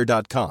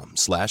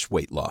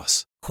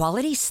 plushcare.com/weight-loss.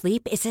 Quality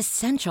sleep is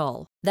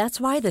essential. That's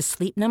why the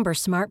Sleep Number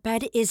Smart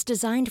Bed is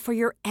designed for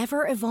your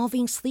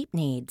ever-evolving sleep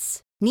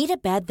needs. Need a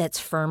bed that's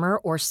firmer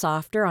or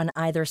softer on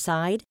either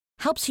side?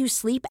 Helps you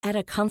sleep at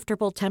a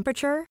comfortable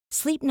temperature?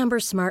 Sleep Number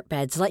Smart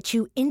Beds let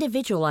you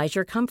individualize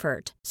your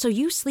comfort so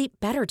you sleep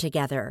better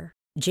together.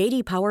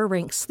 J.D. Power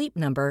ranks Sleep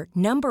Number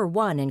number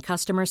 1 in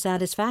customer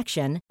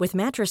satisfaction with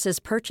mattresses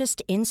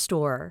purchased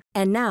in-store.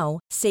 And now,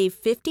 save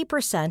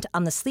 50%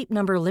 on the Sleep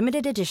Number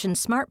Limited Edition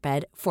Smart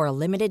Bed for a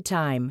limited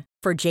time.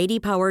 For J.D.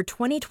 Power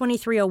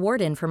 2023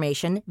 award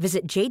information,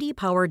 visit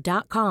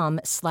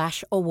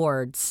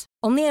jdpower.com/awards.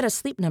 Only at a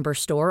Sleep Number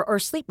store or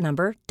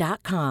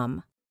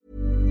sleepnumber.com.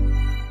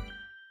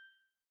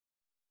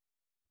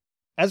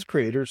 As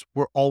creators,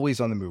 we're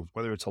always on the move.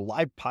 Whether it's a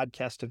live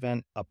podcast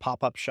event, a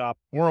pop-up shop,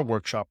 or a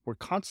workshop, we're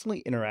constantly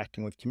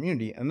interacting with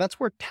community, and that's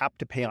where Tap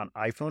to Pay on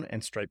iPhone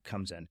and Stripe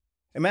comes in.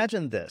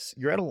 Imagine this.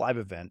 You're at a live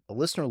event, a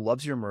listener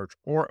loves your merch,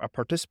 or a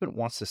participant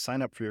wants to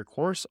sign up for your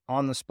course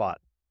on the spot.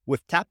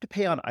 With Tap to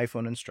Pay on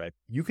iPhone and Stripe,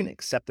 you can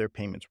accept their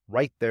payments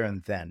right there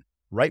and then,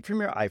 right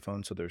from your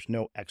iPhone, so there's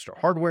no extra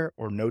hardware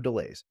or no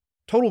delays.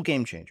 Total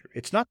game changer.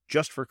 It's not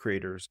just for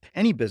creators.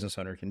 Any business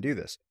owner can do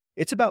this.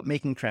 It's about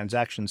making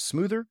transactions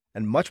smoother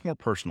and much more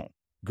personal,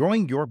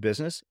 growing your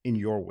business in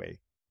your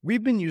way.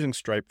 We've been using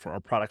Stripe for our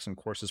products and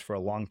courses for a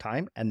long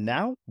time, and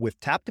now with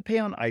Tap to Pay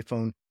on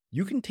iPhone,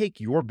 you can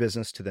take your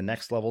business to the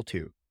next level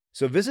too.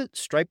 So visit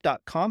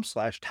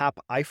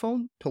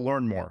stripe.com/tapiphone to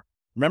learn more.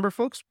 Remember,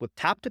 folks, with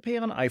Tap to Pay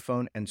on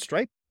iPhone and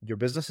Stripe, your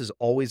business is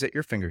always at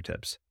your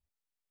fingertips.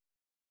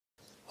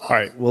 All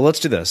right, well,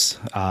 let's do this.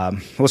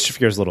 Let's shift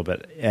gears a little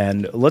bit,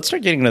 and let's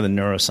start getting into the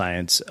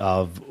neuroscience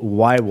of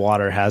why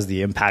water has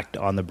the impact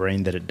on the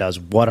brain that it does.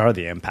 What are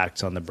the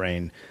impacts on the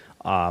brain?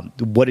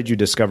 What did you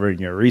discover in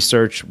your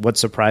research? What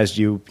surprised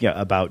you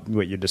about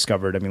what you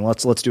discovered? I mean,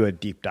 let's do a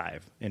deep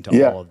dive into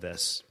all of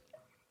this.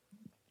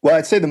 Well,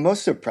 I'd say the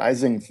most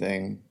surprising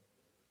thing,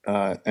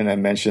 and I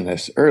mentioned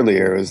this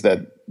earlier, is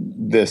that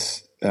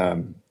this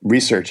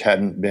research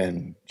hadn't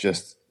been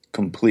just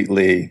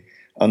completely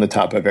on the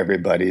top of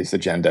everybody's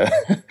agenda.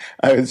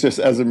 I was just,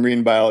 as a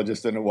marine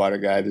biologist and a water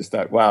guy, I just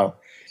thought, wow,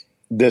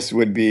 this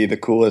would be the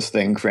coolest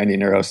thing for any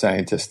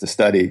neuroscientist to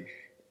study.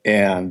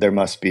 And there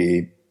must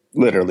be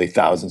literally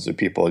thousands of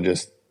people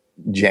just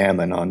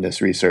jamming on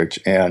this research.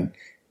 And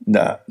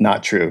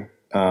not true.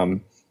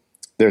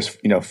 There's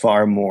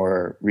far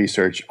more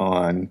research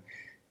on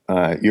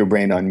your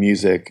brain on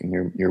music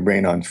and your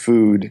brain on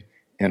food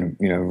and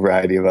a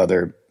variety of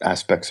other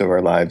aspects of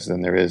our lives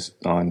than there is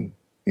on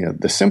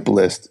the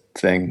simplest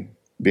thing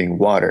being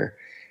water.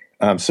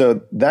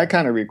 So that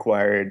kind of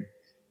required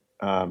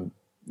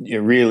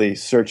really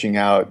searching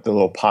out the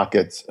little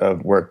pockets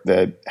of work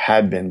that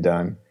had been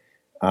done,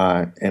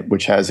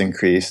 which has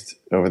increased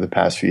over the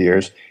past few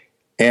years,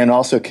 and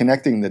also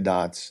connecting the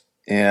dots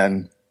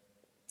and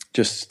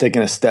just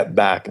taking a step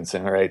back and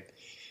saying, all right,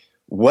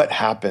 what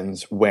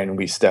happens when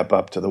we step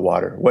up to the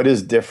water? What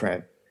is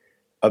different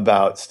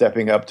about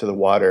stepping up to the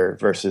water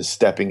versus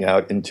stepping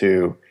out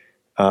onto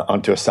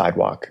a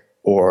sidewalk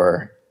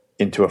or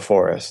into a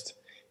forest?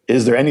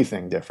 Is there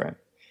anything different?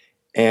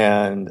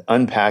 And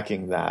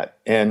unpacking that.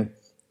 And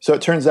so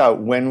it turns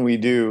out when we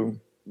do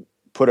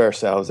put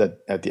ourselves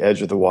at the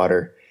edge of the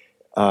water,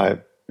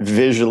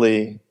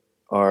 visually,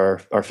 our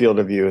field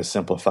of view is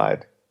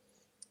simplified.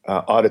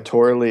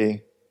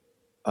 Auditorily,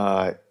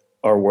 our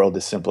world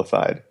is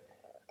simplified.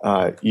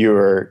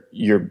 Your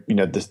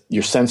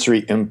sensory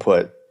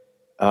input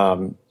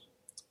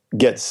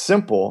gets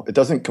simple. It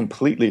doesn't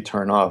completely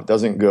turn off, it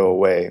doesn't go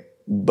away,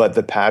 but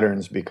the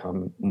patterns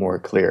become more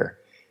clear.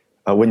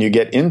 When you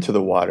get into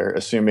the water,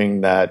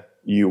 assuming that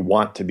you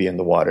want to be in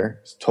the water,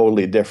 it's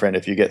totally different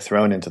if you get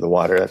thrown into the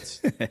water.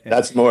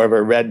 That's more of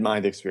a red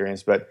mind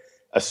experience. But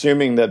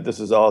assuming that this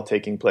is all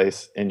taking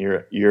place and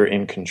you're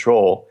in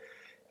control,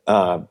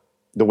 the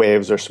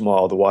waves are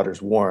small, the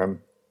water's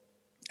warm,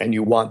 and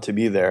you want to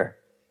be there,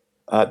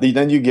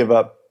 then you give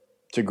up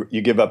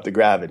the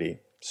gravity.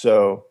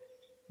 So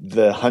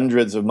the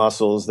hundreds of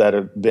muscles that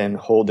have been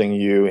holding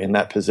you in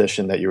that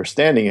position that you were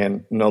standing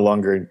in no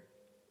longer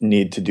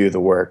need to do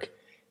the work.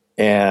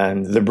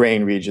 And the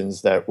brain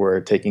regions that were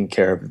taking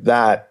care of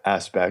that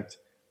aspect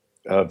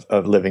of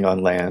living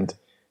on land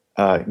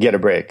get a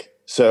break.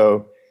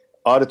 So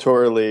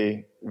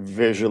auditorily,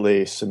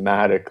 visually,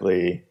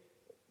 somatically,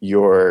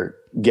 you're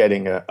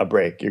getting a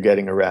break, you're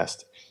getting a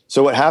rest.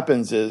 So what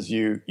happens is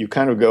you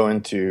kind of go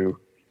into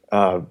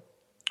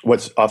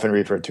what's often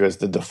referred to as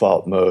the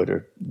default mode,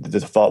 or the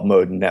default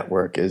mode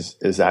network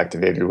is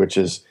activated, which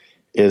is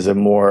a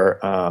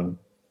more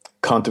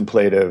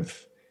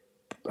contemplative,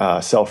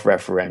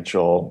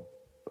 self-referential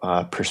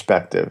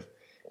perspective.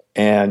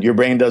 And your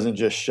brain doesn't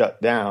just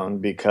shut down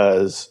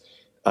because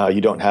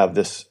you don't have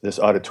this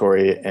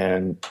auditory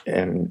and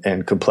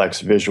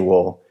complex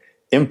visual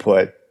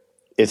input.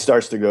 It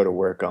starts to go to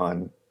work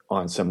on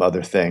some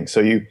other thing. So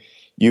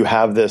you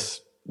have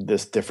this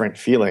different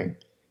feeling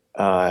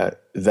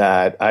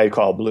that I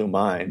call blue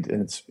mind,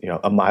 and it's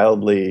a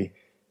mildly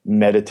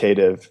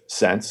meditative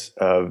sense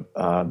of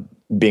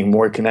being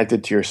more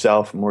connected to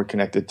yourself, more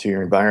connected to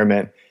your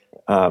environment,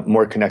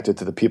 more connected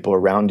to the people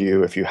around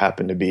you if you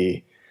happen to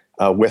be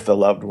with a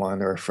loved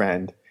one or a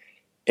friend.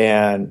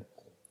 And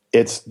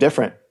it's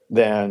different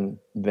than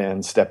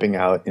stepping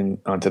out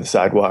onto the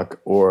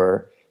sidewalk,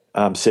 or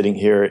sitting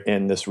here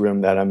in this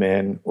room that I'm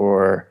in,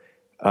 or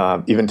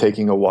even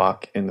taking a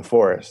walk in the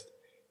forest.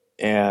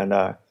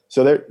 And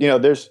so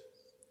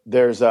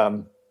there's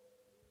a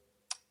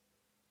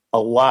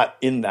lot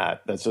in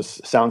that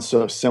just sounds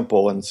so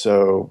simple and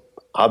so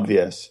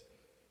obvious,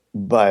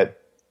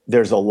 but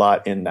there's a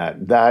lot in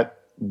that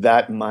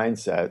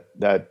mindset,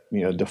 that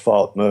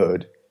default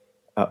mode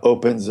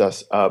opens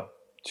us up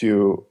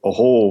to a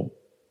whole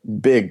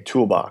big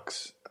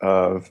toolbox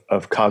of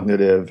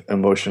cognitive,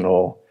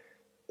 emotional,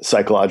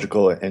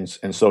 psychological,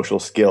 and social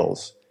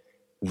skills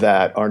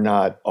that are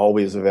not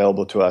always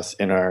available to us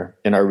in our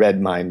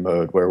red mind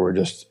mode, where we're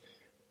just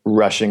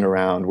rushing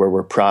around, where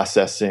we're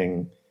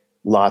processing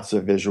lots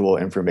of visual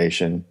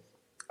information,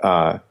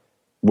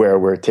 where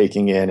we're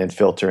taking in and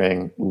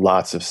filtering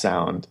lots of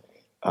sound.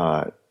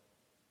 And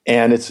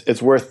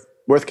it's worth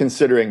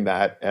considering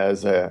that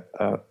as a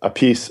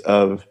piece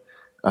of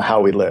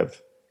how we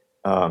live.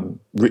 And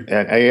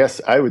I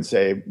guess I would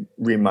say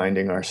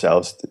reminding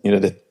ourselves,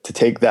 to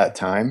take that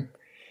time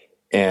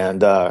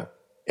and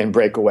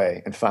break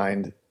away and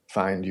find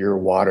your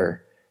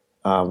water,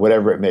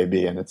 whatever it may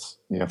be. And it's,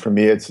 for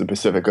me, it's the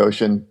Pacific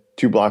Ocean,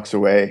 2 blocks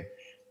away.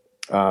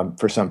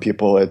 For some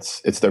people,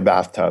 it's their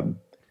bathtub.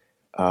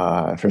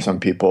 For some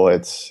people,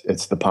 it's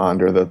the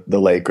pond or the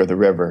lake or the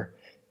river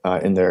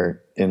in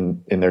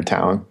their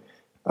town.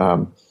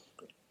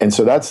 And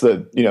so that's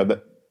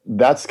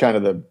that's kind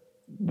of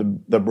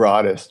the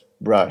broadest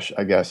brush,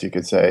 I guess you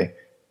could say.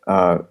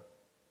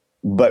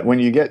 But when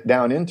you get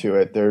down into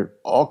it, there are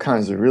all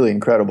kinds of really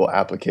incredible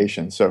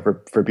applications. So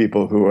for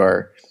people who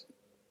are,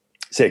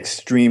 say,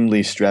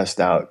 extremely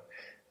stressed out,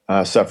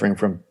 suffering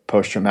from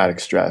post-traumatic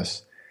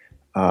stress,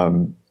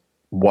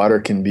 water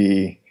can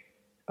be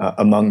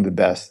among the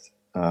best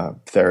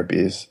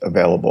therapies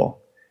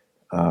available.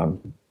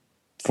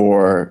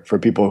 For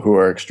people who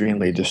are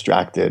extremely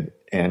distracted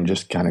and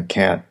just kind of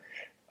can't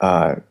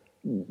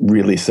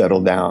really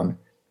settle down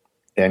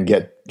and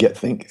get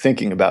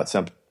thinking about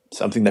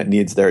something that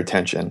needs their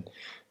attention,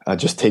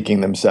 just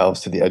taking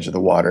themselves to the edge of the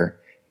water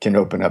can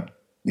open up,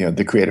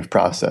 the creative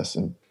process.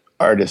 And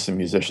artists and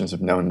musicians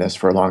have known this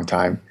for a long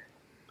time,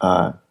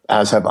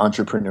 as have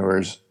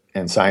entrepreneurs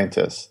and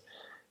scientists.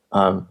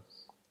 And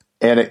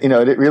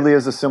it really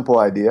is a simple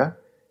idea,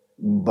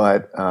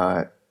 but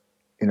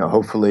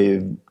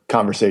hopefully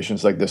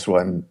conversations like this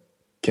one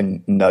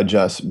can nudge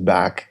us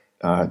back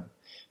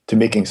to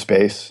making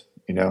space,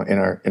 in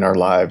our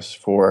lives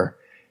for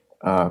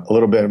a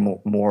little bit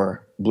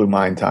more blue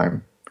mind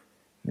time.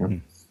 Mm-hmm.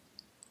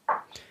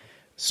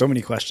 So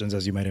many questions,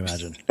 as you might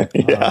imagine.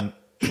 Yeah.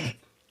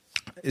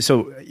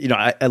 So,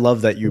 I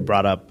love that you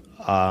brought up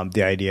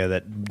the idea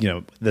that,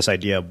 this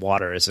idea of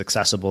water is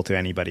accessible to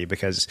anybody,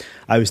 because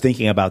I was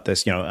thinking about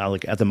this,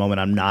 like at the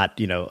moment I'm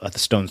not, at the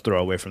stone's throw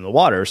away from the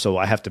water. So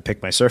I have to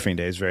pick my surfing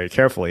days very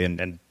carefully.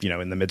 And in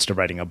the midst of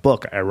writing a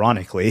book,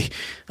 ironically,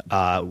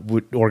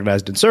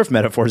 organized in surf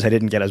metaphors, I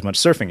didn't get as much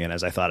surfing in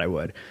as I thought I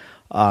would.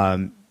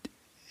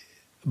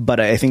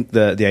 But I think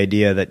the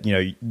idea that,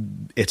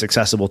 it's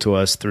accessible to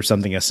us through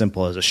something as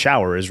simple as a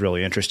shower is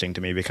really interesting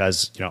to me,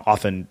 because,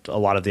 often a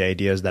lot of the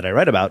ideas that I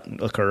write about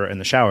occur in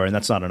the shower, and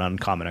that's not an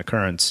uncommon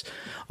occurrence.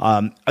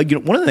 One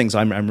of the things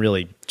I'm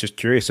really just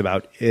curious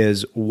about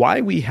is why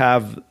we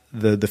have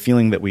the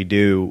feeling that we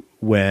do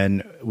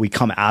when we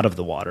come out of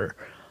the water.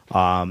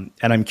 And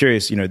I'm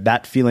curious,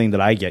 that feeling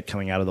that I get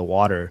coming out of the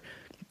water,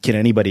 can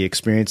anybody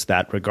experience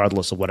that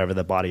regardless of whatever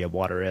the body of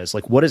water is?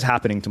 Like, what is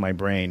happening to my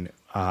brain,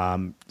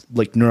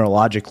 like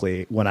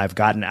neurologically, when I've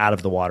gotten out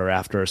of the water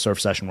after a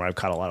surf session where I've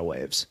caught a lot of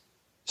waves?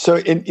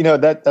 So,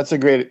 that's a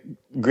great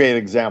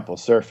example,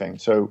 surfing.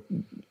 So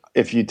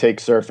if you take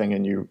surfing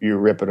and you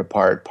rip it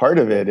apart, part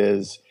of it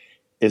is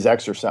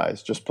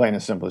exercise, just plain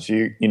and simple. So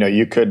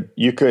you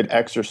could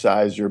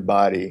exercise your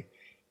body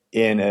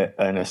in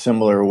a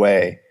similar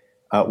way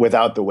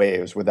without the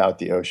waves, without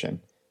the ocean.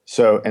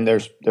 So, and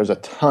there's a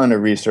ton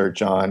of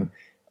research on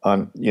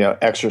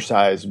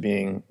exercise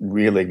being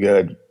really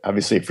good,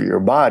 obviously for your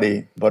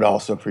body, but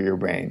also for your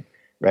brain,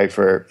 right?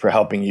 For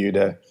helping you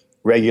to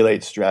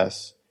regulate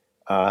stress,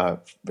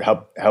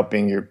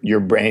 helping your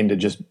brain to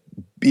just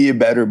be a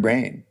better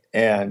brain,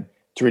 and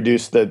to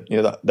reduce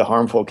the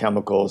harmful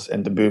chemicals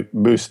and to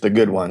boost the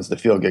good ones, the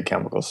feel good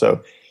chemicals.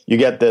 So you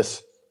get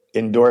this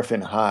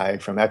endorphin high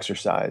from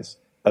exercise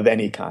of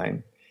any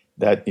kind,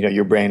 that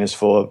your brain is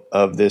full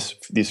of these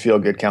feel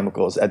good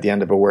chemicals at the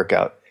end of a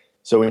workout.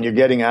 So when you're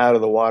getting out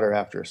of the water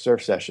after a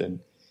surf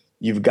session,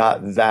 you've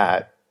got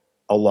that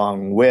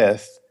along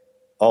with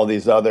all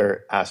these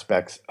other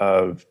aspects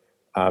of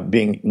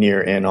being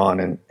near and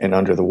on and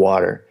under the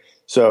water.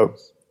 So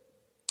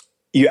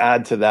you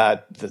add to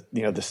that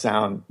the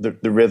sound,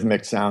 the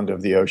rhythmic sound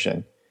of the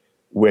ocean,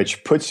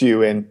 which puts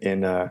you in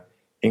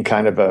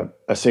kind of a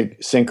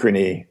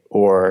synchrony,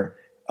 or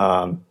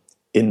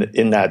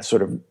in that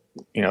sort of,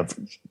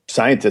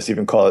 scientists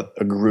even call it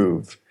a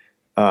groove.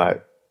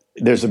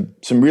 There's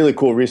some really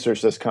cool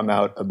research that's come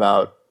out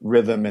about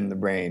rhythm in the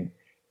brain.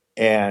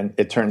 And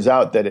it turns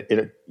out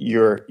that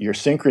your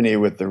synchrony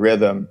with the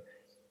rhythm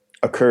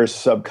occurs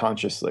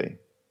subconsciously.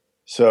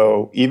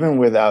 So even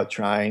without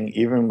trying,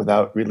 even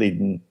without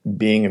really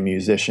being a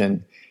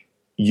musician,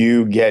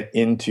 you get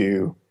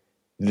into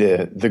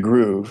the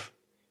groove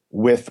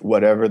with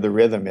whatever the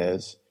rhythm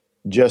is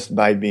just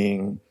by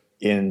being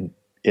in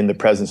the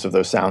presence of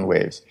those sound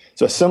waves.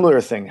 So a similar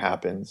thing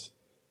happens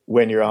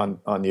when you're on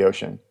the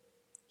ocean.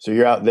 So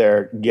you're out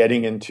there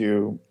getting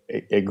into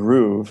a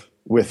groove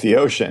with the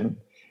ocean.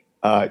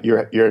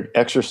 You're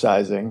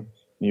exercising.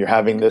 You're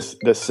having this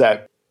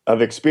set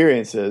of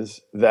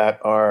experiences that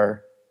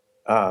are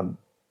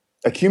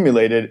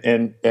accumulated,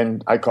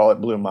 and I call it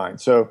blue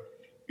mind. So,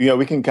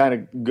 we can kind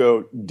of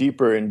go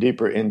deeper and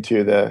deeper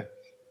into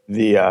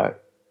the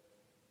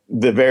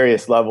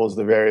various levels,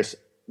 the various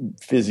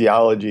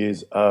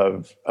physiologies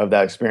of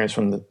that experience,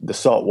 from the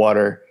salt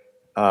water,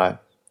 to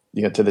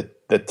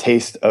the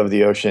taste of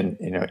the ocean,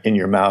 in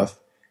your mouth,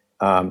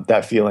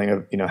 that feeling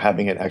of,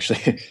 having it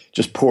actually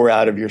just pour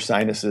out of your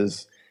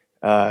sinuses,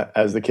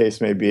 as the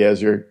case may be,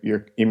 as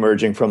you're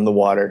emerging from the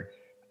water.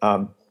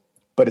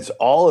 But it's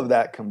all of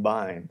that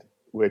combined,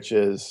 which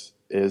is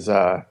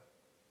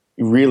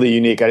really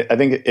unique. I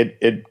think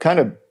it kind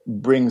of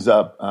brings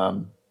up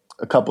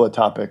a couple of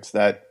topics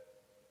that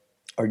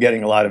are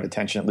getting a lot of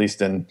attention, at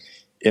least in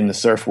the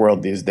surf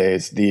world these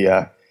days.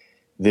 The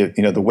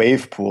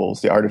wave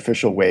pools, the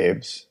artificial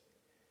waves,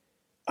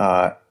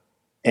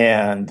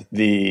 and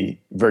the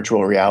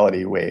virtual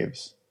reality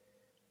waves.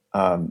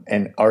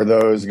 And are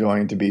those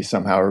going to be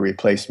somehow a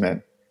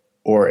replacement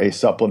or a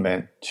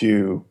supplement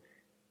to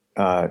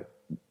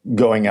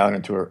going out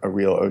into a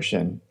real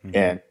ocean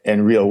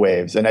and real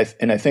waves? And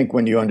I think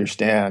when you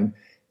understand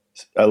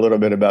a little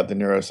bit about the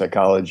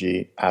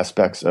neuropsychology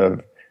aspects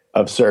of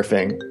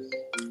surfing,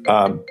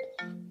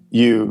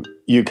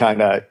 you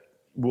kind of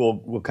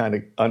will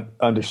kind of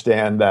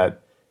understand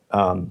that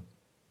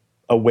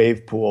a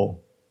wave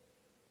pool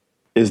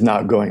is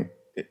not going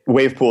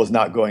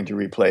to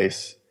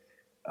replace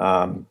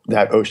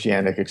that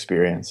oceanic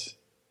experience.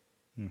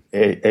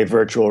 A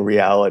virtual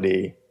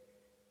reality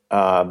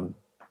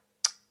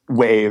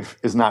wave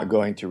is not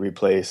going to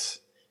replace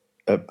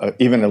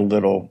even a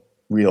little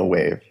real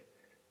wave.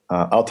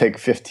 I'll take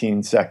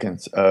 15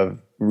 seconds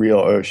of real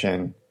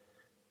ocean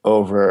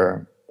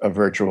over a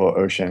virtual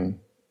ocean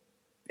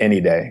any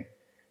day.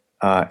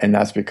 And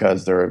that's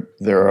because there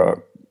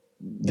are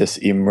this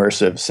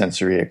immersive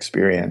sensory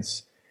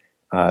experience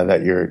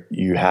that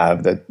you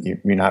have that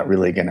you're not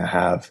really going to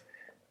have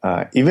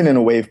even in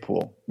a wave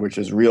pool, which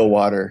is real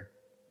water.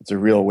 It's a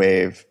real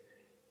wave,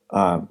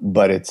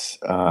 but it's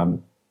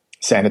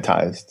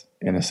sanitized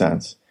in a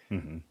sense.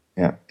 Mm-hmm.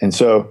 Yeah. And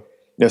so,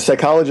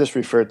 psychologists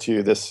refer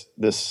to this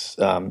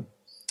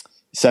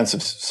sense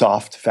of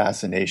soft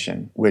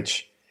fascination,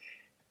 which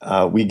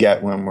we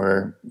get when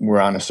we're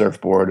on a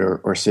surfboard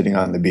or sitting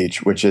on the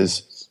beach, which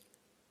is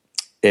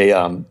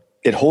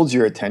it holds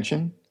your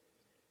attention,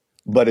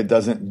 but it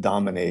doesn't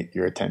dominate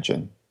your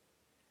attention.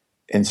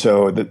 And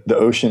so the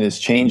ocean is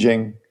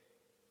changing.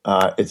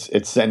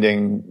 It's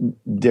sending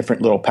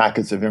different little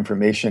packets of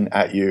information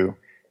at you.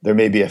 There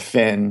may be a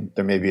fin,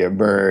 there may be a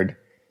bird,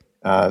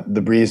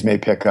 the breeze may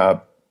pick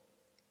up.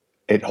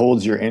 It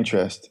holds your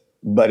interest,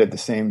 but at the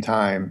same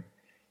time,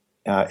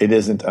 it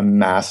isn't a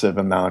massive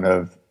amount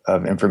of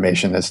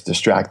information that's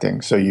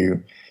distracting. So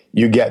you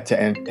get to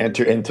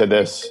enter into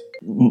this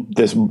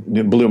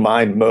blue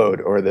mind mode,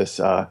 or this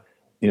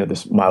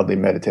this mildly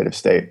meditative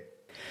state.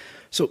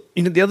 So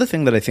the other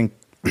thing that I think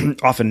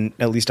often,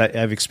 at least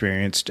I've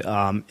experienced,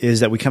 is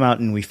that we come out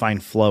and we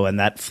find flow, and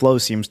that flow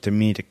seems to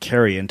me to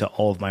carry into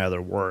all of my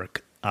other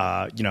work.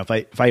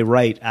 If I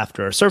write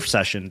after a surf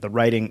session,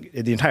 the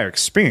entire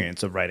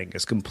experience of writing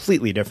is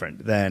completely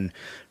different than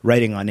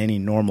writing on any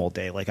normal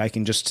day. Like, I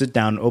can just sit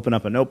down, open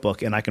up a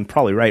notebook, and I can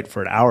probably write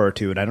for an hour or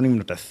two, and I don't even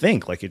have to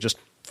think. Like, it just,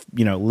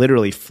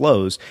 literally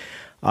flows.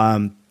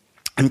 I'm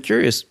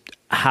curious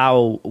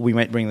how we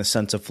might bring the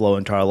sense of flow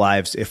into our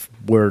lives if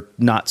we're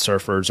not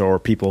surfers or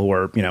people who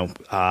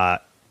are,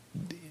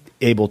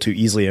 able to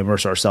easily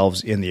immerse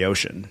ourselves in the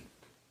ocean.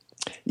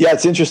 Yeah,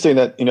 it's interesting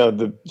that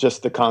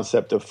the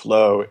concept of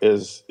flow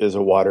is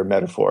a water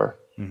metaphor.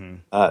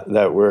 Mm-hmm.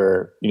 That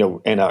we're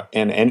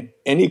in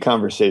any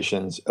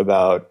conversations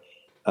about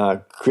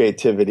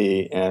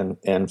creativity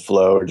and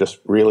flow are just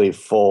really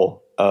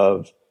full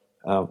of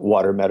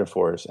water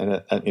metaphors.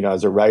 And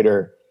as a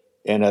writer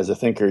and as a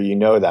thinker,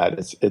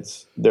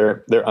 that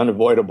they're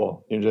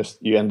unavoidable.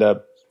 You end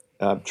up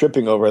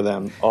tripping over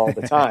them all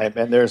the time,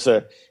 and there's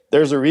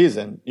a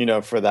reason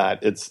for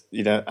that. It's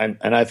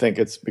and I think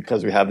it's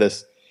because we have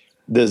this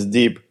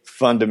deep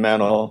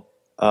fundamental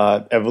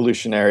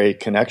evolutionary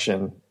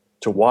connection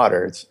to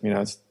water.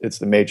 It's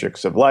the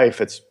matrix of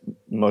life. It's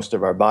most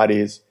of our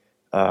bodies.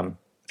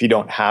 If you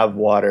don't have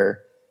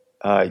water,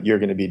 you're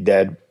going to be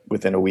dead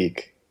within a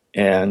week,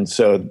 and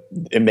so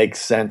it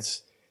makes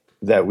sense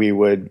that we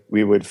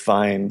would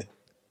find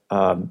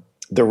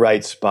the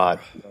right spot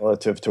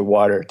relative to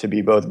water to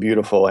be both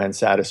beautiful and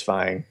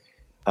satisfying,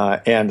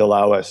 and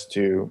allow us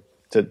to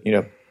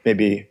to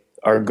maybe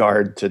our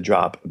guard to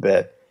drop a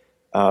bit.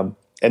 And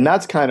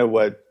that's kind of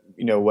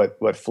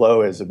what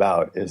flow is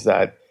about, is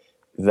that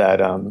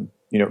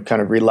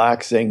kind of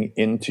relaxing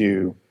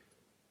into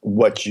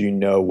what you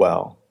know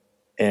well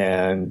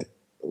and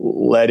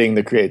letting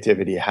the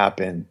creativity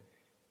happen,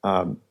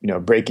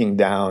 breaking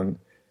down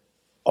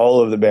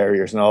all of the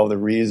barriers and all of the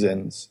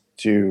reasons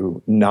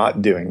to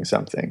not doing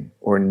something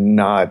or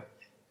not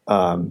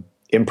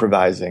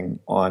improvising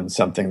on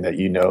something that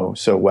you know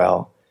so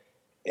well.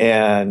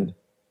 And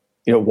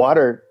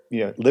water,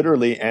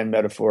 literally and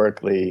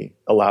metaphorically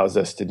allows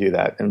us to do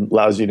that, and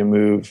allows you to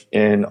move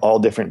in all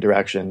different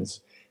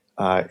directions.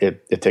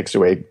 It takes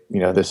away,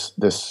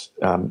 this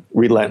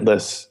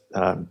relentless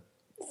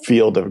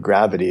field of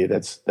gravity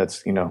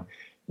that's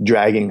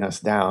dragging us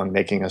down,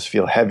 making us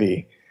feel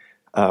heavy.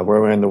 Where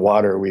we're in the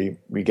water, we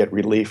get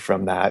relief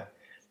from that.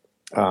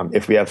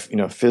 If we have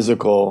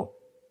physical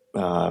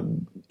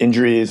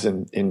injuries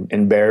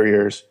and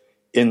barriers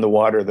in the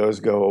water, those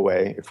go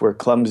away. If we're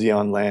clumsy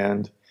on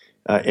land,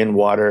 in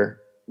water,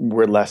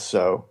 we're less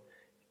so.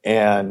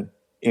 And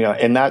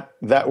and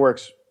that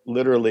works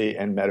literally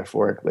and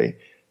metaphorically.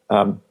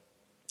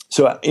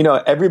 So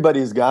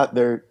everybody's got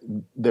their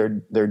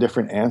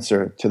different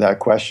answer to that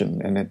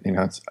question, and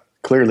it's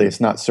clearly it's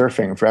not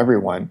surfing for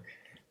everyone.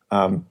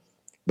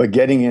 But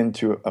getting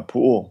into a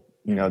pool,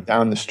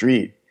 down the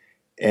street,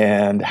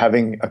 and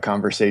having a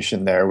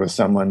conversation there with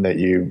someone that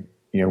you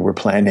were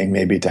planning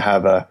maybe to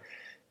have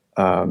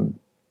an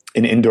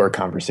indoor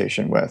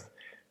conversation with,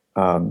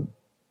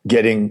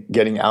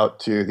 getting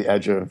out to the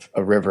edge of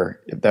a river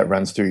that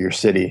runs through your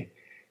city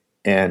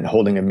and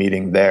holding a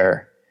meeting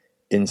there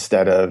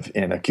instead of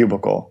in a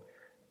cubicle,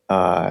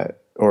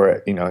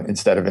 or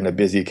instead of in a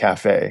busy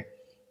cafe.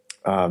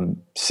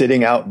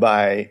 Sitting out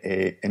by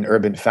an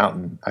urban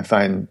fountain. I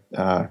find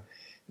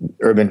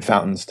urban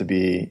fountains to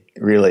be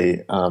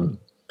really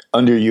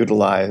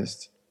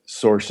underutilized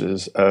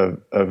sources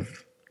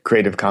of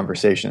creative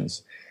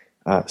conversations.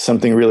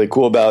 Something really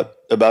cool about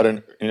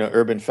an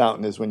urban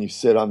fountain is when you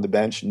sit on the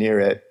bench near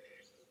it,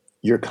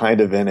 you're kind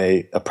of in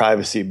a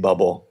privacy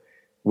bubble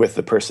with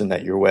the person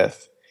that you're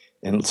with,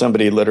 and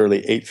somebody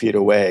literally 8 feet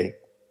away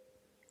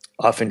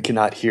often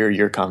cannot hear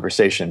your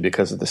conversation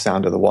because of the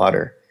sound of the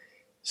water.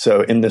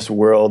 So in this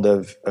world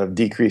of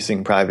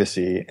decreasing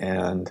privacy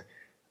and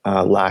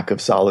lack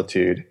of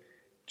solitude,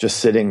 just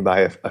sitting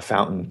by a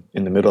fountain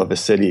in the middle of a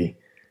city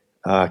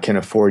can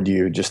afford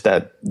you just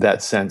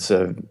that sense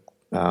of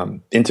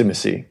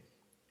intimacy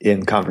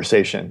in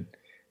conversation,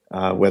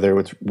 whether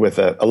it's with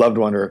a loved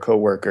one or a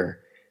coworker.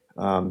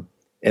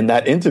 And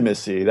that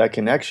intimacy, that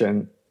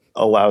connection,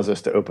 allows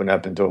us to open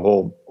up into a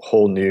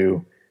whole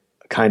new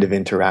kind of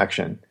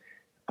interaction,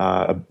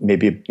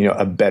 maybe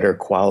a better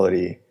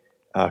quality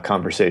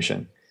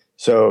conversation.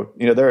 So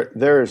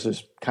there is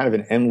this kind of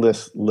an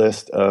endless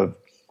list of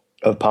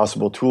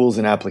possible tools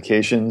and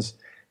applications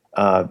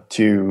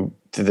to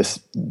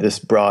this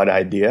broad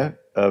idea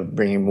of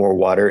bringing more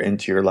water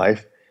into your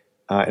life,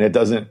 and it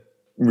doesn't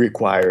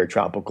require a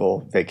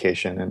tropical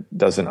vacation, and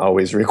doesn't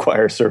always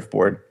require a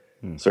surfboard.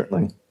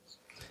 Certainly.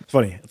 It's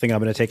funny. I think I'm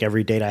going to take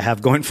every date I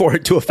have going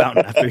forward to a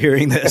fountain after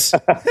hearing this.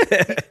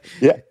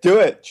 Yeah, do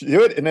it,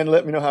 and then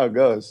let me know how it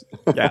goes.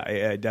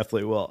 Yeah, I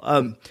definitely will.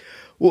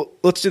 Well,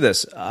 let's do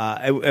this.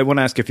 I want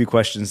to ask a few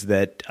questions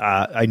that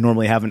I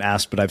normally haven't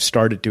asked, but I've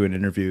started doing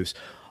interviews.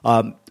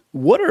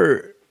 What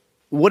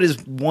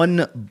is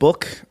one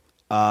book,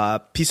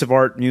 piece of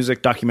art,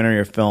 music, documentary,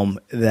 or film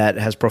that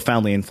has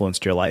profoundly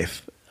influenced your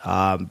life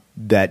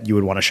that you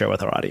would want to share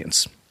with our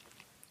audience?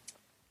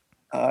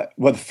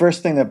 Well, the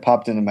first thing that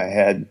popped into my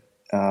head,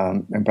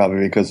 and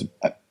probably because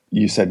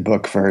you said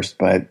book first,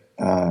 but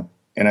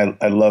and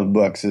I love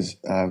books, is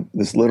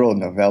this little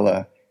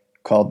novella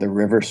called The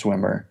River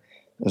Swimmer.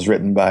 It was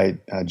written by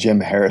Jim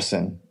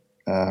Harrison,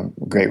 a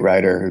great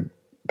writer who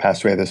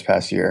passed away this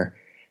past year.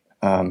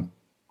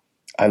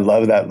 I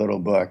love that little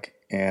book.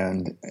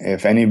 And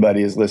if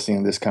anybody is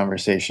listening to this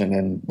conversation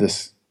and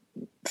this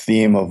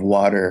theme of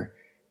water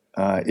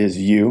is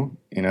you,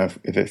 if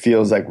it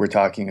feels like we're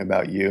talking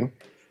about you,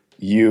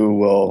 you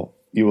will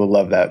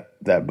love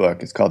that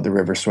book. It's called The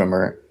River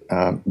Swimmer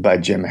by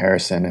Jim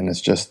Harrison. And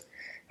it's just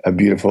a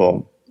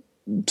beautiful,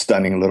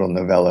 stunning little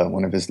novella,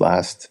 one of his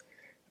last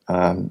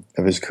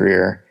of his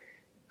career.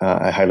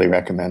 I highly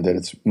recommend it.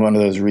 It's one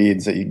of those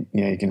reads that you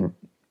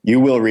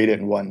will read it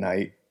in one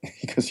night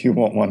because you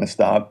won't want to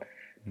stop.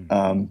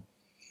 That's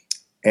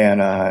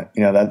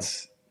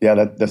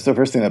the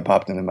first thing that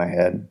popped into my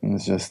head. It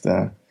was just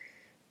The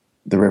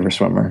River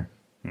Swimmer.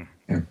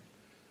 Yeah.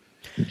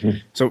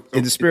 So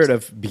in the spirit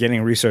of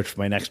beginning research for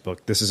my next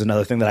book, this is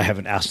another thing that I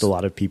haven't asked a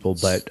lot of people,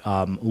 but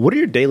what are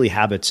your daily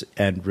habits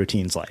and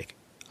routines like?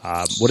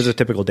 What is a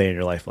typical day in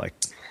your life like?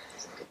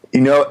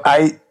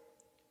 I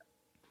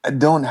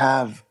don't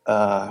have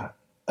a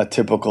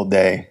typical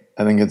day.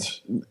 I think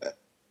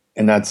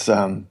that's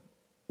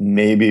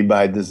maybe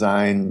by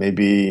design,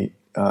 maybe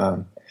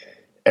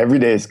every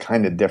day is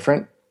kind of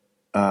different.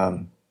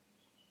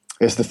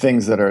 It's the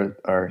things that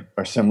are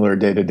similar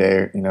day to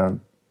day,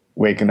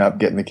 waking up,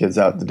 getting the kids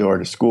out the door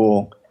to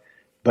school.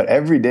 But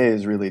every day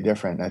is really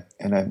different,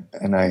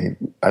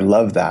 I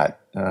love that.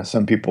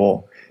 Some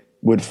people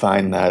would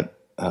find that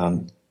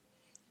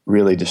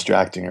really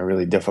distracting or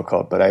really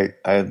difficult, but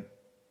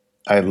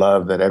I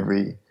love that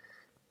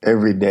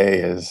every day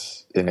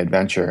is an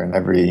adventure,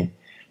 and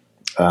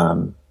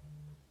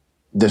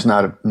there's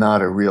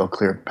not a real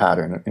clear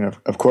pattern. You know,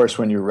 of course,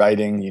 when you're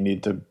writing, you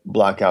need to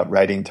block out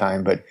writing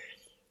time, but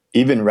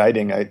even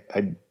writing,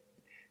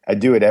 I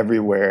do it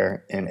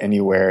everywhere and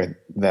anywhere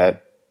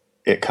that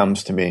it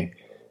comes to me.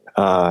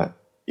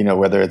 You know,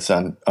 whether it's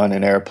on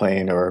an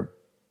airplane or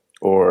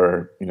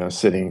you know,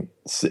 sitting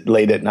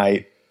late at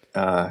night,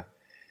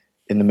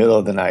 in the middle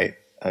of the night,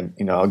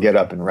 I'll get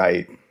up and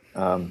write.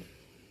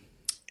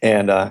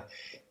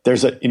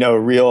 There's a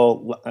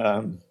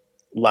real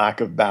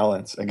lack of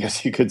balance, I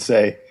guess you could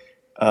say,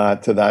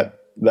 to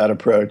that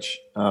approach.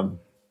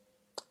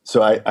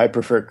 So I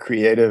prefer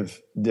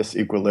creative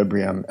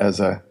disequilibrium as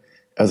a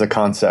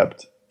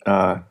concept,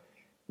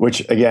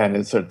 which again,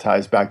 it sort of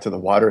ties back to the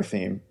water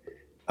theme.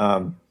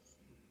 The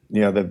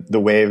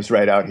waves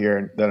right out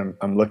here that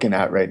I'm looking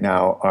at right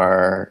now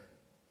are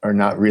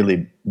not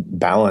really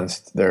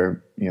balanced.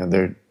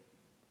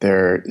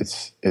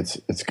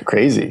 It's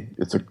crazy.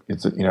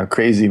 It's a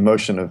crazy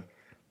motion of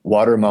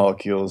water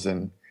molecules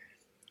in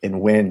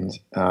wind,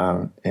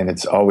 and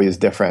it's always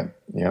different.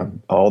 You know,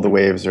 all the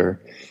waves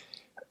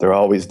they're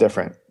always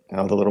different. You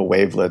know, the little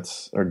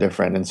wavelets are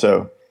different, and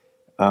so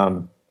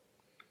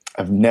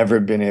I've never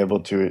been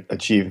able to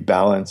achieve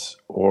balance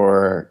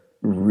or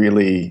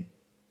really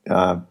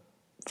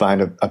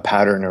find a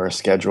pattern or a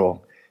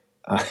schedule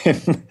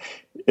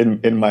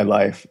in my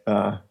life,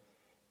 and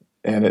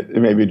it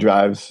maybe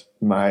drives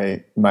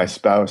my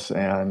spouse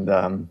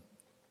and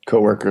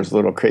coworkers a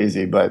little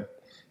crazy,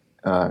 but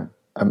I'm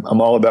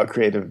all about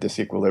creative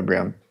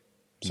disequilibrium.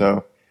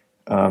 So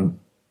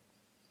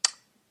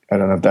I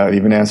don't know if that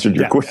even answered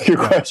your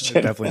question.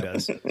 It definitely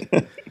does.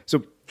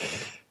 So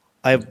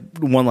I have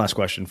one last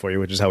question for you,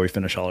 which is how we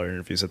finish all our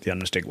interviews at the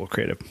Unmistakable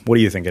Creative. What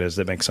do you think it is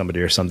that makes somebody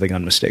or something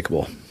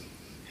unmistakable?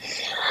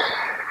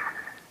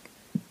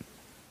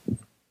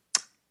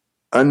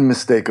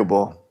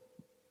 Unmistakable.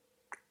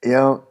 You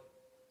know,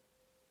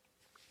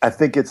 I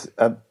think it's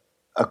a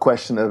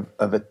question of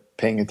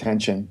paying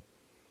attention.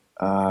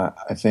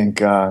 I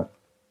think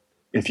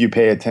if you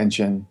pay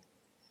attention,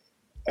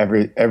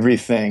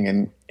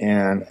 everything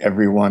and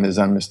everyone is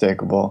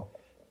unmistakable.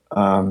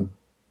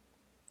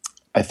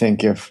 I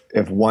think if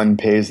one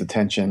pays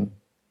attention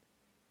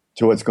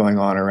to what's going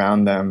on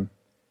around them,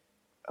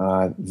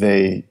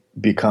 they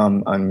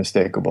become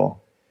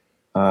unmistakable.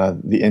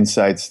 The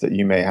insights that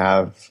you may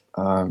have,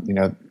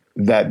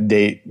 that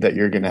date that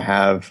you're going to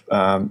have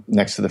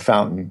next to the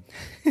fountain,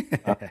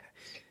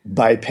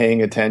 by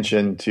paying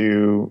attention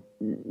to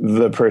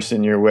the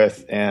person you're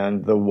with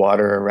and the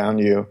water around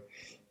you,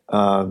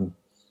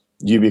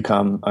 you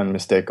become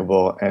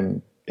unmistakable,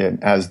 and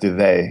as do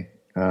they.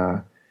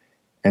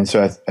 And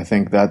so I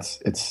think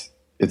it's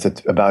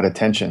about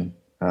attention,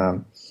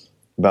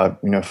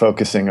 about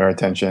focusing our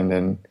attention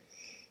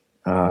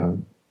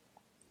and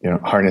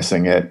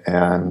harnessing it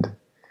and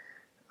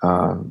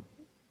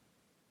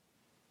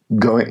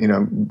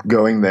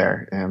going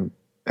there, and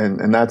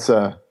that's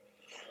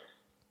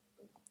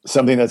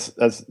something that's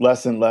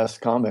less and less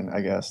common,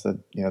 I guess, that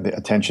the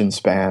attention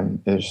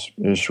span is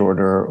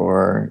shorter,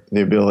 or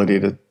the ability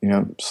to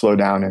slow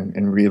down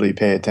and really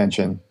pay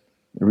attention,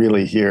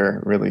 really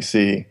hear, really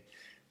see.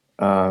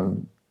 But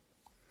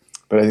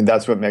I think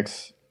that's what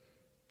makes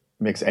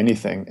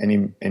anything,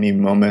 any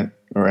moment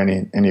or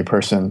any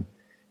person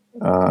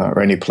or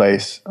any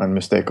place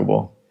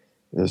unmistakable,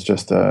 is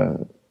just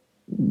a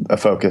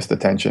focused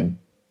attention.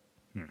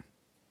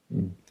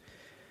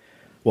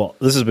 Well,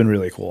 this has been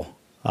really cool.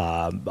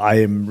 I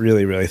am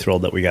really, really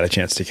thrilled that we got a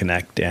chance to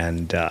connect,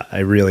 and I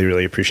really,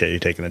 really appreciate you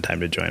taking the time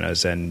to join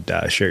us and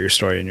share your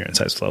story and your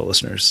insights with our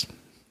listeners.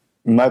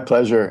 My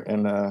pleasure.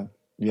 And I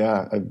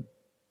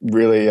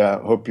really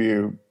hope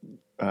you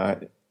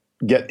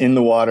get in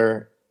the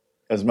water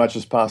as much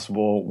as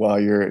possible while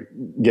you're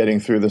getting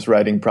through this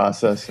writing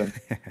process,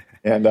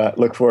 and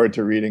look forward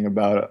to reading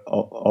about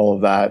all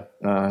of that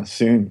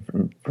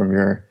soon from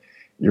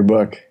your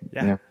book.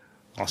 Yeah.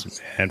 Awesome.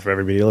 And for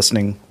everybody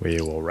listening,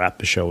 we will wrap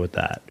the show with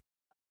that.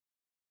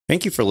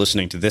 Thank you for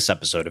listening to this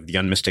episode of the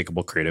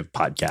Unmistakable Creative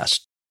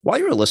Podcast. While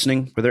you were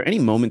listening, were there any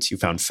moments you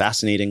found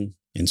fascinating,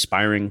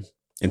 inspiring,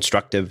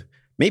 instructive,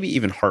 maybe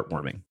even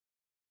heartwarming?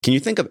 Can you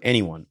think of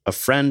anyone, a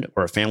friend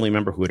or a family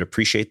member who would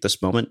appreciate this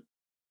moment?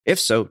 If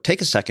so, take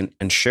a second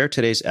and share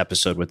today's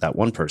episode with that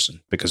one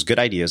person, because good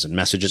ideas and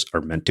messages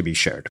are meant to be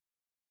shared.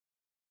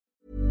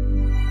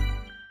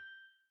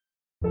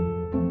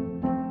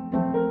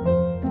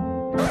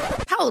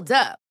 Hold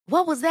up.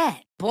 What was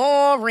that?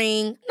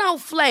 Boring. No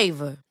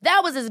flavor.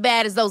 That was as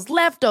bad as those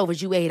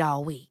leftovers you ate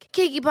all week.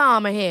 Keke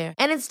Palmer here.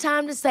 And it's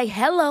time to say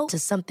hello to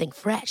something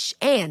fresh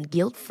and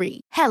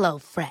guilt-free. Hello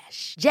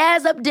Fresh.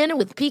 Jazz up dinner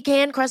with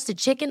pecan-crusted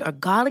chicken or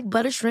garlic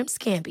butter shrimp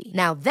scampi.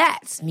 Now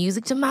that's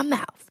music to my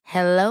mouth.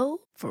 Hello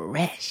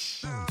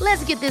Fresh.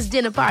 Let's get this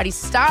dinner party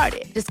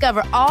started.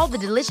 Discover all the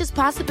delicious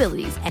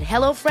possibilities at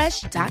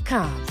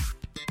hellofresh.com.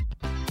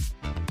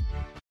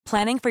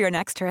 Planning for your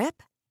next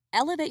trip?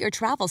 Elevate your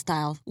travel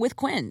style with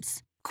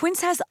Quince.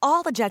 Quince has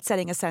all the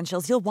jet-setting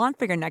essentials you'll want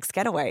for your next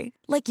getaway,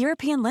 like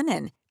European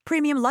linen,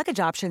 premium luggage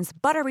options,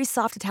 buttery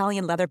soft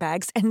Italian leather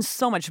bags, and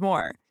so much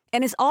more.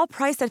 And is all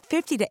priced at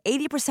 50 to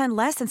 80%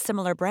 less than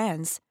similar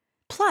brands.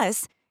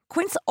 Plus,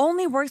 Quince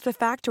only works with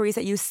factories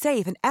that use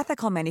safe and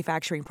ethical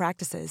manufacturing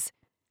practices.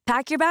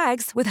 Pack your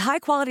bags with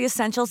high-quality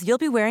essentials you'll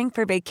be wearing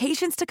for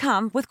vacations to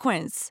come with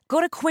Quince.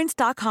 Go to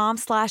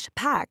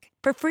quince.com/pack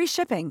for free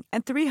shipping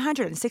and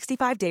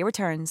 365-day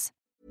returns.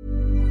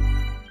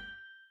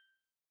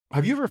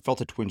 Have you ever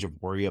felt a twinge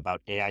of worry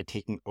about AI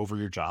taking over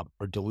your job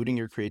or diluting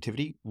your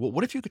creativity? Well,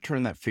 what if you could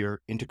turn that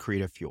fear into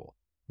creative fuel?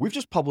 We've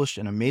just published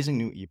an amazing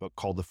new ebook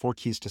called The 4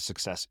 Keys to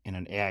Success in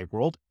an AI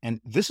World,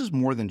 and this is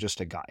more than just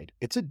a guide.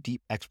 It's a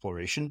deep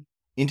exploration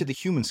into the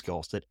human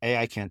skills that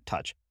AI can't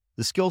touch,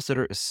 the skills that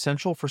are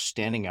essential for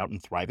standing out and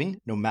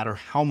thriving, no matter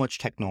how much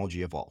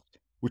technology evolves.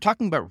 We're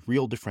talking about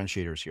real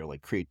differentiators here,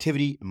 like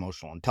creativity,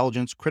 emotional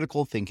intelligence,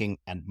 critical thinking,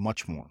 and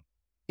much more.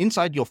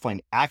 Inside, you'll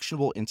find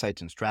actionable insights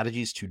and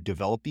strategies to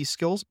develop these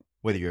skills,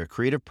 whether you're a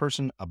creative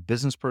person, a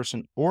business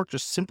person, or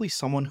just simply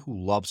someone who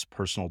loves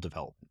personal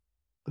development.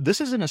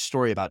 This isn't a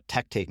story about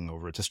tech taking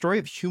over. It's a story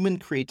of human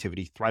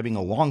creativity thriving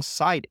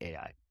alongside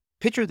AI.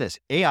 Picture this,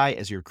 AI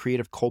as your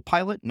creative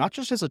co-pilot, not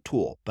just as a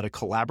tool, but a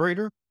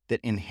collaborator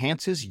that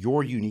enhances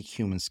your unique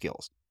human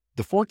skills.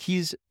 The 4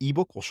 Keys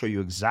ebook will show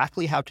you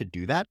exactly how to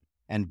do that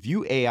and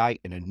view AI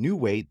in a new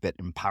way that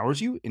empowers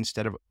you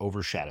instead of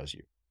overshadows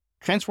you.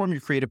 Transform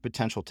your creative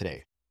potential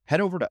today. Head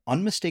over to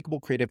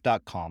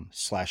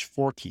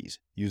unmistakablecreative.com/4keys.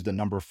 Use the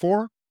number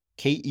 4,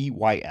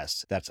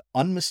 KEYS. That's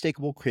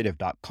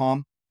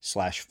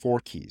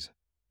unmistakablecreative.com/4keys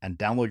and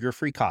download your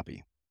free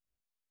copy.